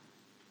now?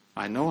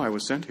 I know I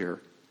was sent here.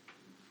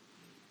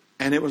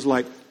 And it was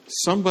like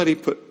somebody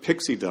put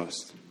pixie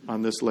dust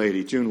on this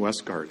lady, June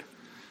Westgard.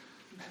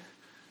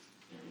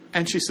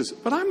 And she says,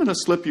 but I'm going to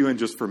slip you in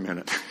just for a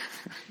minute.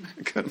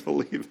 I couldn't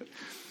believe it.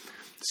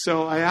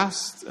 So I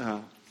asked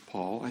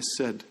Paul, I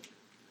said,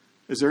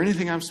 is there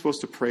anything I'm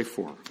supposed to pray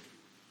for?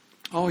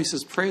 Oh, he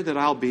says, pray that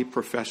I'll be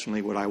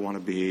professionally what I want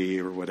to be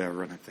or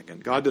whatever. And I'm thinking,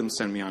 God didn't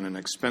send me on an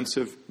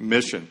expensive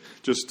mission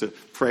just to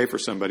pray for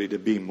somebody to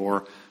be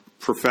more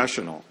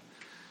professional.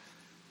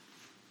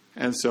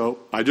 And so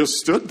I just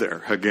stood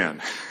there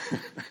again.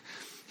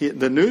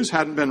 The news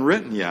hadn't been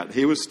written yet.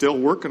 He was still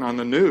working on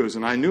the news.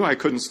 And I knew I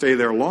couldn't stay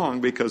there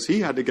long because he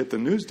had to get the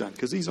news done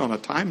because he's on a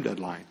time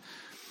deadline.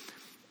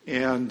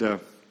 And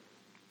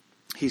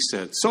he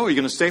said, so are you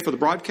going to stay for the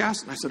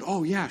broadcast? And I said,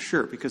 oh, yeah,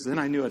 sure. Because then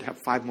I knew I'd have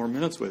 5 more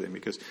minutes with him.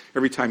 Because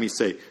every time he'd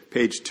say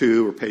page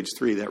 2 or page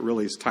 3, that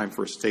really is time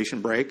for a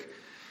station break.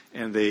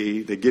 And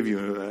they give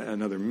you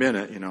another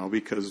minute,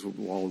 because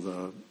while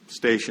the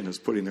station is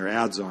putting their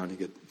ads on, you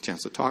get a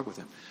chance to talk with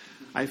him.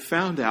 I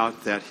found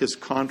out that his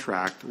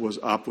contract was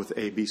up with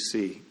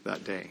ABC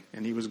that day.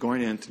 And he was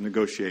going in to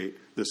negotiate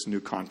this new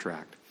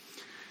contract.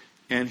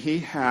 And he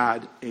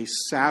had a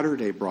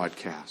Saturday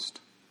broadcast.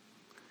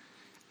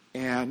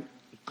 And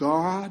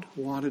God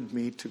wanted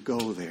me to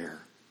go there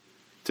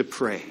to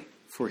pray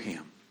for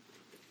him.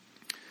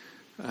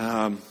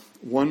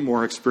 One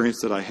more experience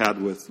that I had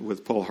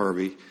with Paul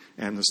Harvey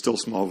and the still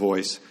small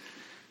voice.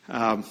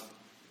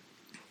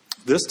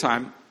 This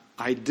time,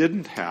 I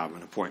didn't have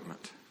an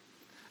appointment.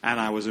 And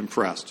I was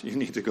impressed. You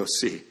need to go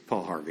see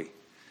Paul Harvey.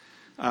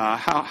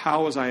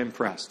 How was I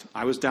impressed?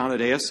 I was down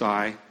at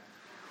ASI.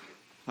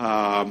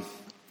 I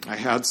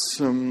had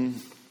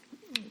some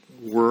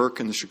work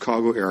in the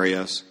Chicago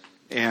areas.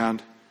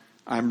 And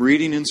I'm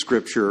reading in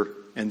Scripture,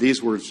 and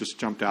these words just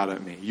jumped out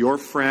at me. Your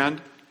friend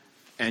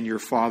and your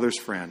father's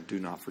friend do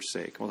not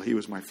forsake. Well, he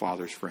was my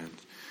father's friend,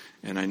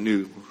 and I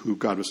knew who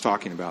God was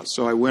talking about.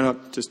 So I went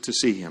up just to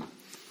see him.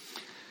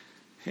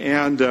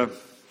 And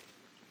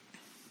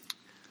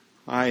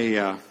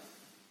I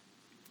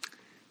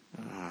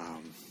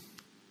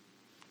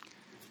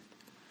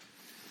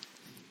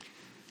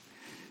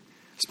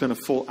spent a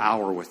full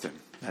hour with him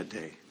that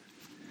day.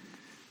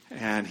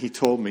 And he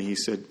told me, he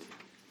said,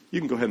 you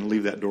can go ahead and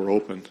leave that door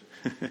open.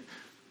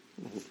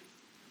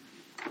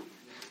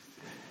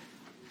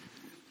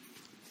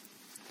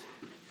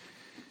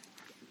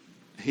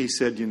 He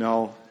said,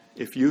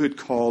 if you had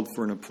called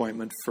for an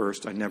appointment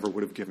first, I never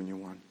would have given you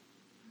one.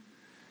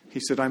 He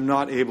said, I'm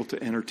not able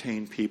to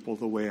entertain people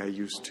the way I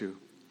used to.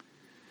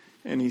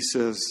 And he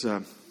says,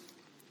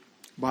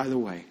 by the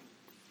way,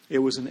 it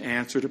was an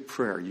answer to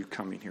prayer, you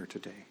coming here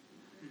today.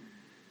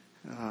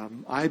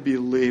 I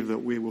believe that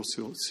we will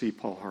still see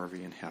Paul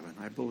Harvey in heaven.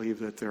 I believe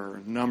that there are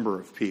a number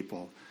of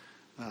people.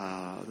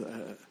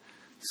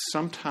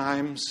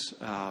 Sometimes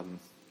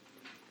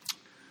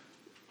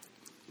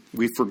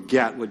we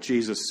forget what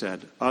Jesus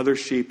said. Other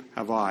sheep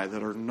have I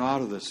that are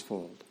not of this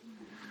fold.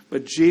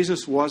 But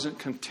Jesus wasn't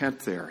content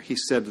there. He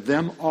said,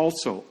 them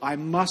also I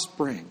must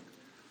bring,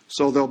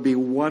 so there'll be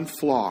one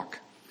flock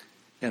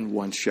and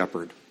one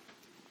shepherd.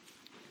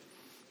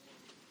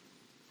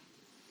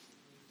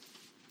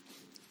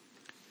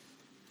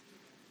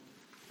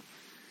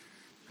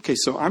 Okay,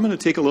 so I'm going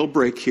to take a little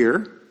break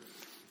here,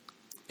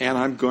 and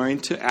I'm going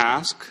to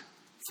ask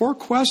 4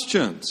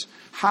 questions.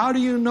 How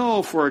do you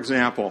know, for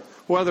example,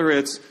 whether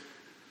it's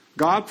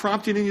God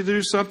prompting you to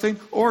do something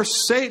or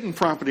Satan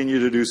prompting you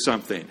to do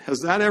something? Has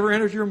that ever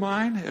entered your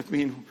mind? I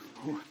mean,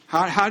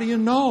 how do you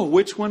know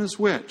which one is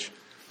which?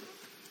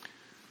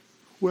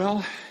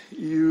 Well,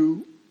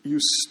 you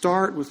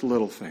start with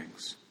little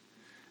things,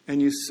 and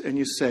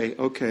you say,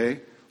 okay,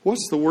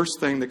 what's the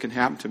worst thing that can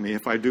happen to me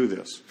if I do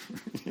this?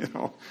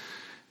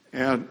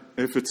 And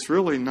if it's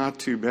really not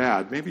too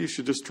bad, maybe you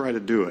should just try to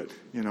do it.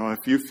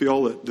 If you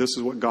feel that this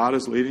is what God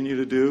is leading you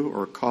to do,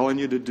 or calling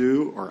you to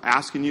do, or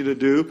asking you to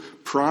do,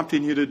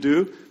 prompting you to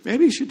do,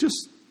 maybe you should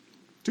just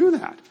do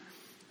that.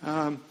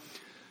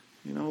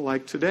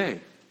 Like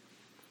today,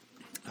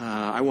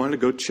 I wanted to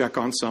go check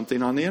on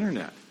something on the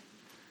internet.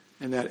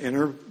 And that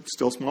inner,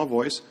 still small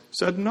voice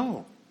said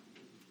no.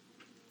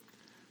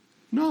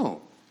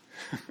 No.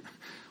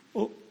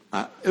 Well,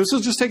 this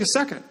will just take a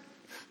second.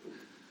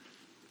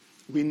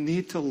 We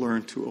need to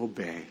learn to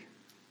obey.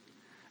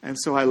 And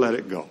so I let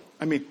it go.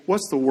 I mean,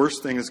 what's the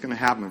worst thing that's going to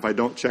happen if I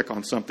don't check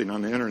on something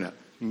on the internet?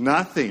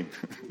 Nothing.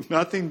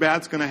 Nothing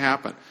bad's going to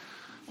happen.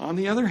 On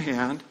the other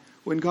hand,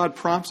 when God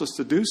prompts us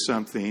to do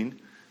something,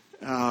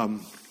 and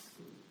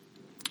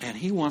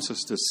He wants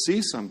us to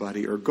see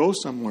somebody or go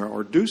somewhere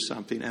or do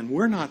something, and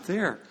we're not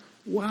there,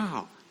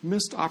 wow,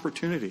 missed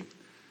opportunity.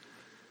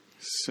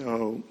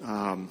 So,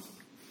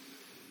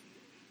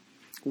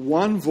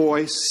 one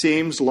voice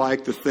seems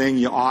like the thing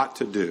you ought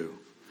to do.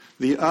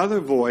 The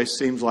other voice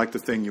seems like the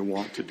thing you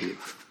want to do.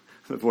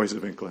 The voice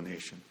of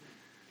inclination.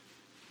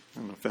 I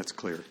don't know if that's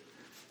clear.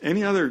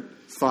 Any other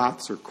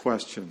thoughts or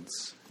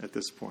questions at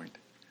this point?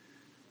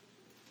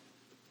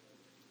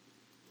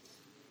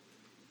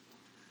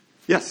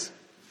 Yes?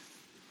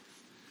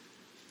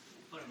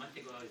 About a month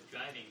ago, I was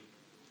driving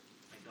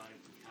my daughter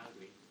from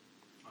Calgary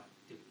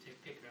to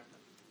pick her up.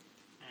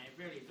 And I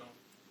rarely don't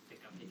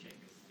pick up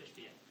hitchhikers,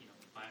 especially at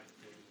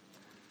 5:30 in the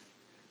morning.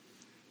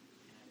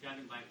 And I'm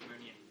driving by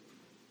Fernie, and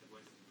the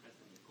voice of the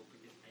president is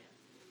hoping this day.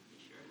 You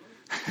sure?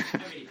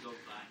 I already drove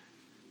by.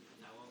 I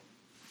thought, well,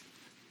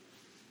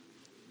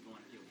 you don't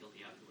want to feel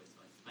guilty afterwards,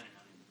 so I spun it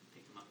out and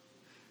picked him up.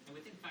 And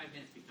within 5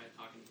 minutes, we started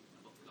talking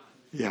about God.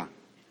 Yeah.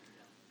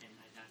 And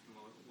I asked him,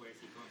 well, where is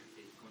he going?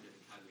 He said he's going to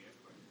the Calgary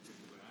airport. This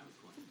is where I was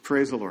going.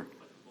 Praise the Lord.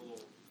 But the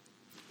whole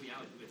 3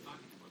 hours we were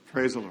talking about God.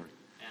 Praise the Lord.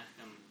 I asked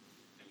him,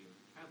 are you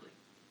traveling?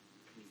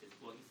 And he says,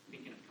 well, he's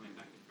thinking of coming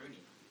back to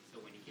Fernie. So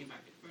when he came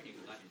back to Fernie,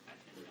 we got in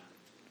touch, and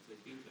so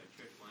he's been to our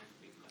church once.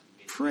 We've got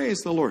engaged.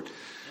 Praise the Lord.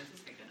 And it's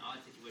just like an odd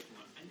situation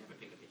where I never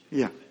pick a picture.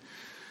 Yeah.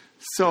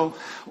 So,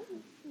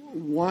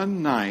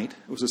 one night,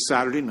 it was a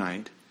Saturday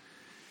night,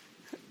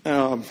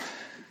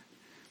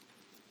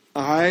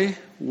 I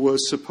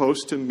was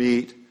supposed to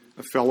meet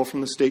a fellow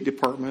from the State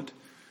Department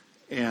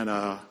and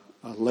a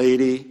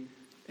lady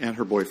and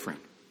her boyfriend.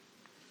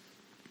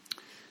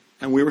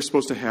 And we were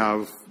supposed to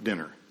have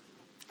dinner.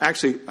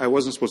 Actually, I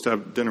wasn't supposed to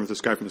have dinner with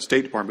this guy from the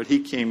State Department, but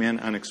he came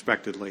in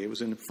unexpectedly. It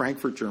was in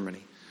Frankfurt,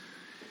 Germany.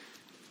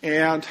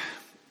 And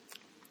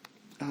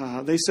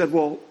they said,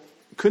 well,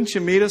 couldn't you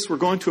meet us? We're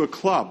going to a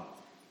club.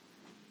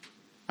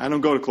 I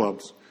don't go to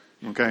clubs,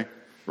 okay?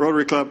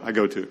 Rotary Club, I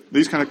go to.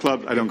 These kind of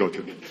clubs, I don't go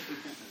to.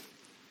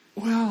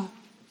 Well,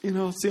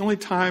 it's the only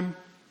time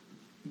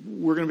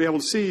we're going to be able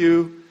to see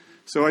you.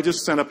 So I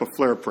just sent up a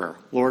flare prayer.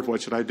 Lord,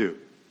 what should I do?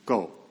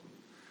 Go.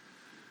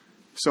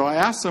 So I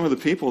asked some of the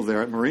people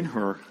there at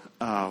Marienhof,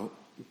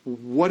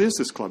 what is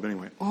this club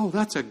anyway? Oh,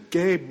 that's a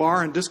gay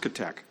bar and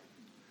discotheque.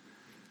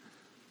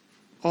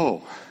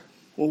 Oh,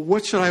 well,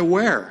 what should I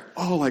wear?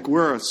 Oh, like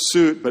wear a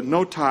suit, but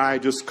no tie,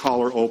 just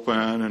collar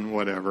open and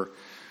whatever.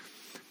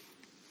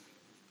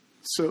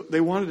 So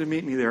they wanted to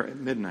meet me there at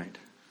midnight.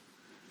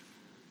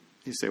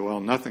 You say, well,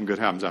 nothing good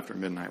happens after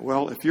midnight.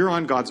 Well, if you're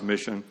on God's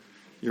mission,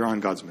 you're on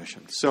God's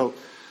mission. So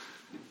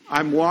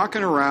I'm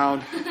walking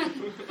around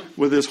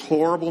with this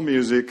horrible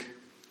music,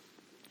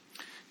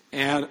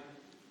 and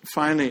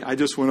finally I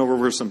just went over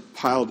where some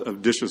pile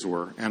of dishes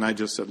were, and I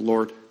just said,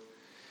 Lord,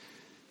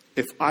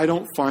 if I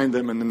don't find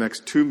them in the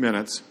next 2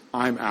 minutes,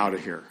 I'm out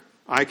of here.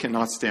 I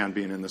cannot stand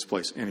being in this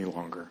place any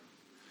longer.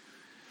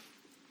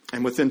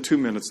 And within 2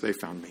 minutes, they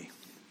found me.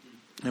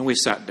 And we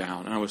sat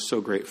down, and I was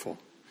so grateful.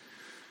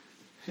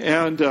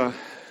 And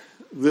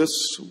this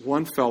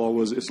one fellow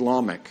was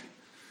Islamic,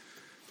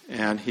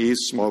 and he's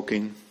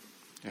smoking,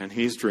 and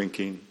he's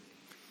drinking,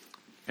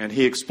 and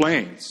he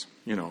explains,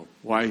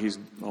 why he's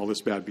all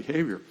this bad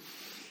behavior.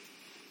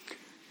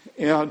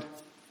 And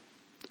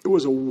it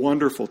was a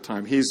wonderful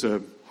time. He's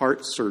a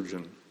heart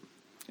surgeon.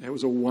 It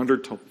was a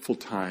wonderful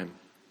time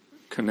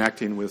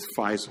connecting with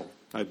Faisal.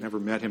 I'd never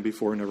met him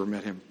before, never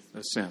met him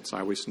since. I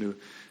always knew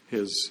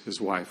his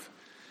wife.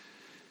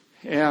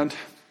 And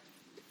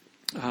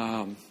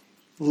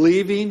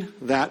leaving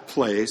that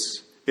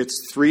place,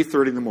 it's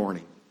 3:30 in the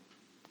morning.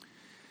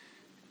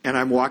 And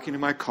I'm walking in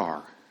my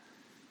car.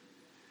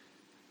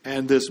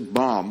 And this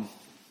bum,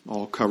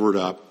 all covered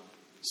up,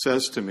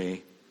 says to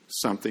me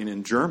something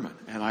in German.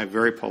 And I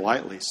very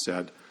politely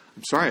said,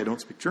 I'm sorry, I don't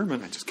speak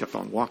German. I just kept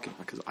on walking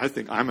because I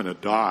think I'm going to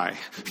die.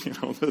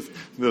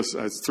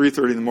 It's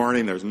 3:30 in the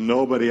morning. There's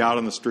nobody out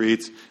on the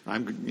streets.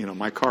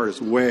 My car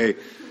is way.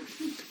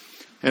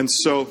 And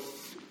so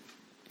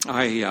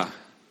I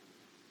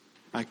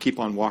keep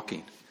on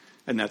walking.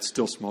 And that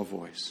still small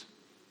voice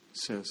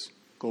says,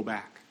 go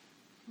back.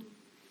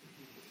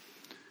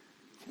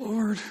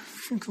 Lord,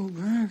 go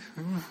back.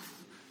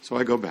 So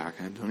I go back.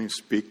 I don't even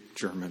speak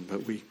German,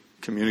 but we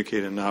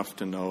communicate enough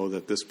to know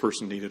that this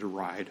person needed a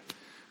ride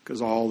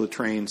because all the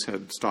trains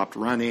had stopped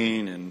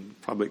running and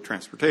public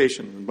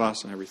transportation and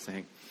bus and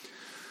everything.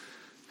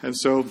 And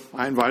so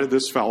I invited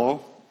this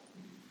fellow,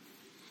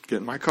 get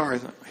in my car. I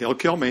thought, he'll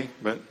kill me,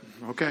 but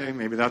okay,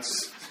 maybe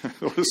that's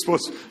what it's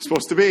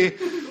supposed to be.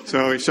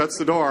 So he shuts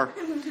the door,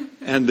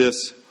 and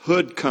this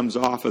hood comes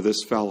off of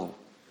this fellow.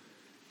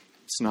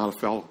 It's not a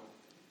fellow.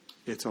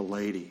 It's a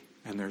lady,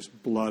 and there's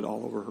blood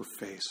all over her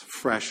face,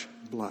 fresh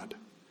blood.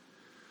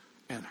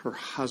 And her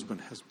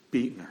husband has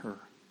beaten her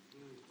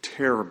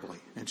terribly,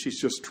 and she's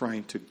just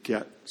trying to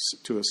get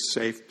to a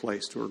safe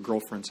place, to her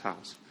girlfriend's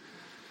house.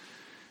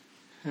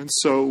 And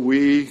so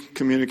we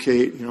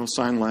communicate,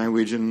 sign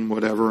language and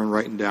whatever, and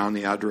writing down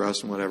the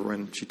address and whatever,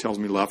 and she tells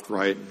me left,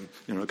 right,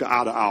 and,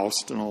 out of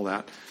oust and all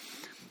that.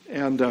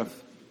 And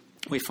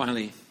we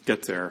finally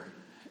get there,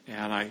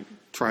 and I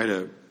try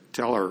to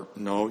tell her,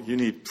 no, you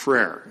need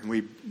prayer.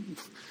 And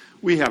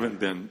we haven't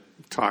been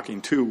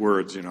talking 2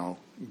 words,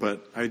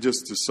 but I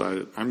just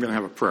decided I'm going to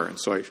have a prayer. And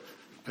so I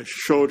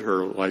showed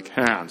her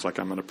hands, like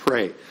I'm going to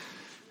pray.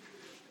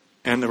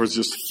 And there was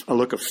just a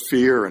look of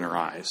fear in her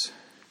eyes.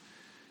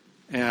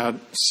 And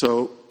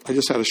so I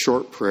just had a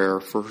short prayer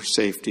for her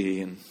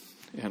safety and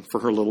for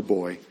her little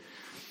boy.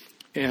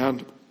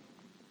 And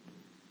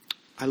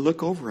I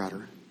look over at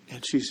her,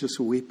 and she's just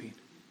weeping.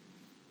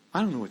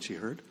 I don't know what she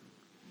heard,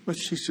 but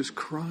she's just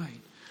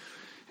crying.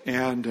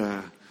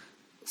 And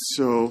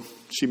so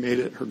she made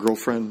it. Her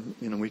girlfriend,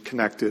 we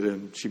connected,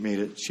 and she made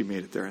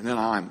it there. And then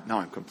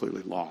I'm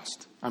completely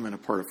lost. I'm in a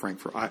part of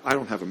Frankfurt. I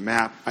don't have a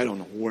map. I don't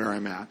know where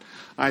I'm at.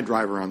 I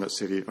drive around that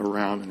city,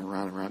 around and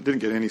around and around.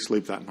 Didn't get any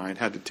sleep that night.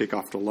 Had to take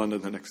off to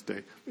London the next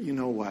day. But you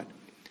know what?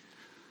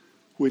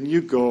 When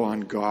you go on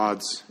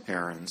God's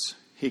errands,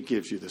 He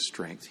gives you the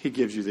strength. He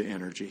gives you the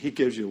energy. He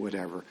gives you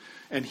whatever.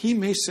 And He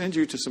may send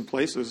you to some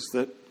places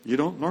that you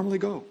don't normally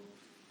go.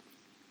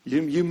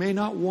 You may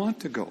not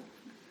want to go.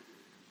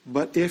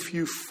 But if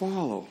you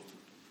follow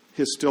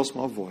His still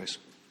small voice,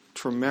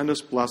 tremendous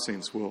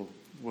blessings will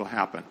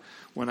happen.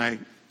 When I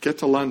get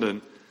to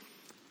London,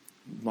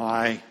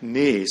 my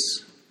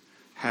niece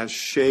has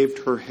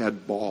shaved her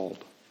head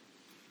bald.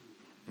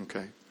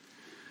 Okay?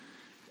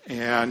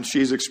 And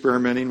she's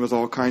experimenting with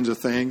all kinds of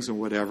things and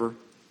whatever.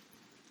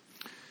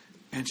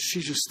 And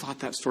she just thought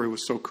that story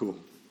was so cool.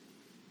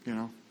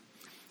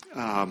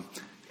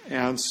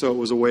 And so it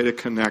was a way to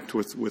connect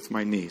with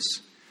my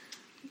niece.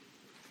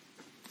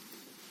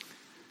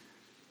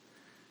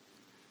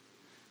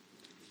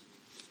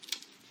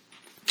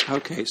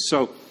 Okay,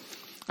 so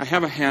I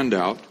have a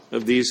handout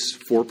of these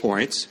 4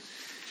 points.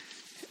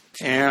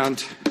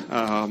 And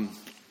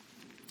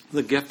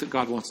the gift that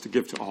God wants to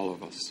give to all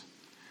of us.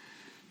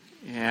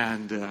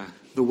 And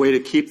the way to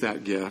keep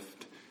that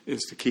gift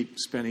is to keep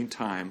spending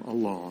time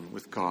alone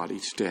with God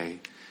each day.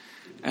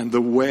 And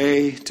the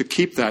way to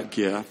keep that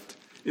gift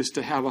is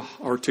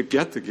to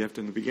get the gift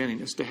in the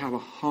beginning, is to have a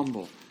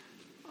humble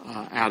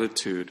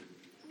attitude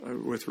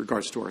with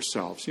regards to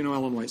ourselves.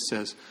 Ellen White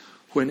says,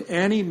 when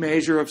any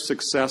measure of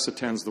success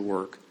attends the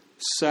work,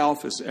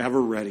 self is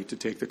ever ready to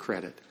take the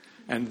credit.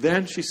 And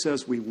then, she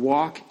says, we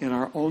walk in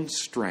our own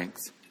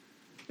strength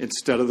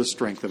instead of the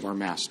strength of our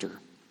master.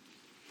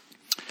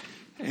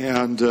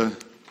 And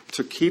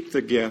to keep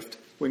the gift,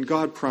 when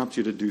God prompts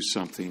you to do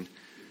something,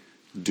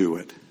 do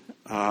it.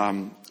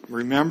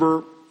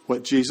 Remember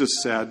what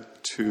Jesus said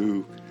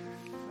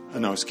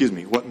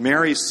what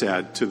Mary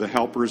said to the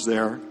helpers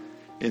there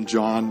in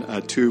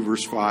John 2,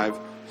 verse 5.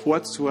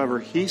 Whatsoever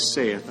He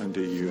saith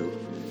unto you,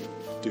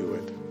 do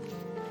it.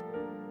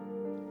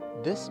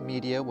 This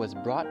media was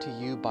brought to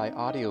you by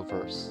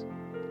Audioverse,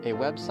 a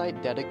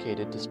website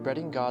dedicated to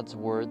spreading God's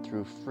Word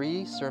through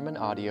free sermon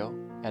audio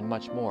and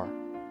much more.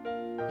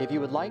 If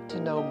you would like to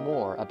know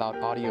more about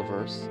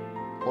Audioverse,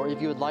 or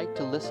if you would like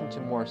to listen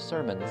to more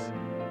sermons,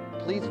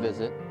 please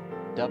visit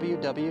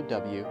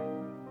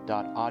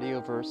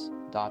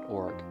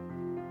www.audioverse.org.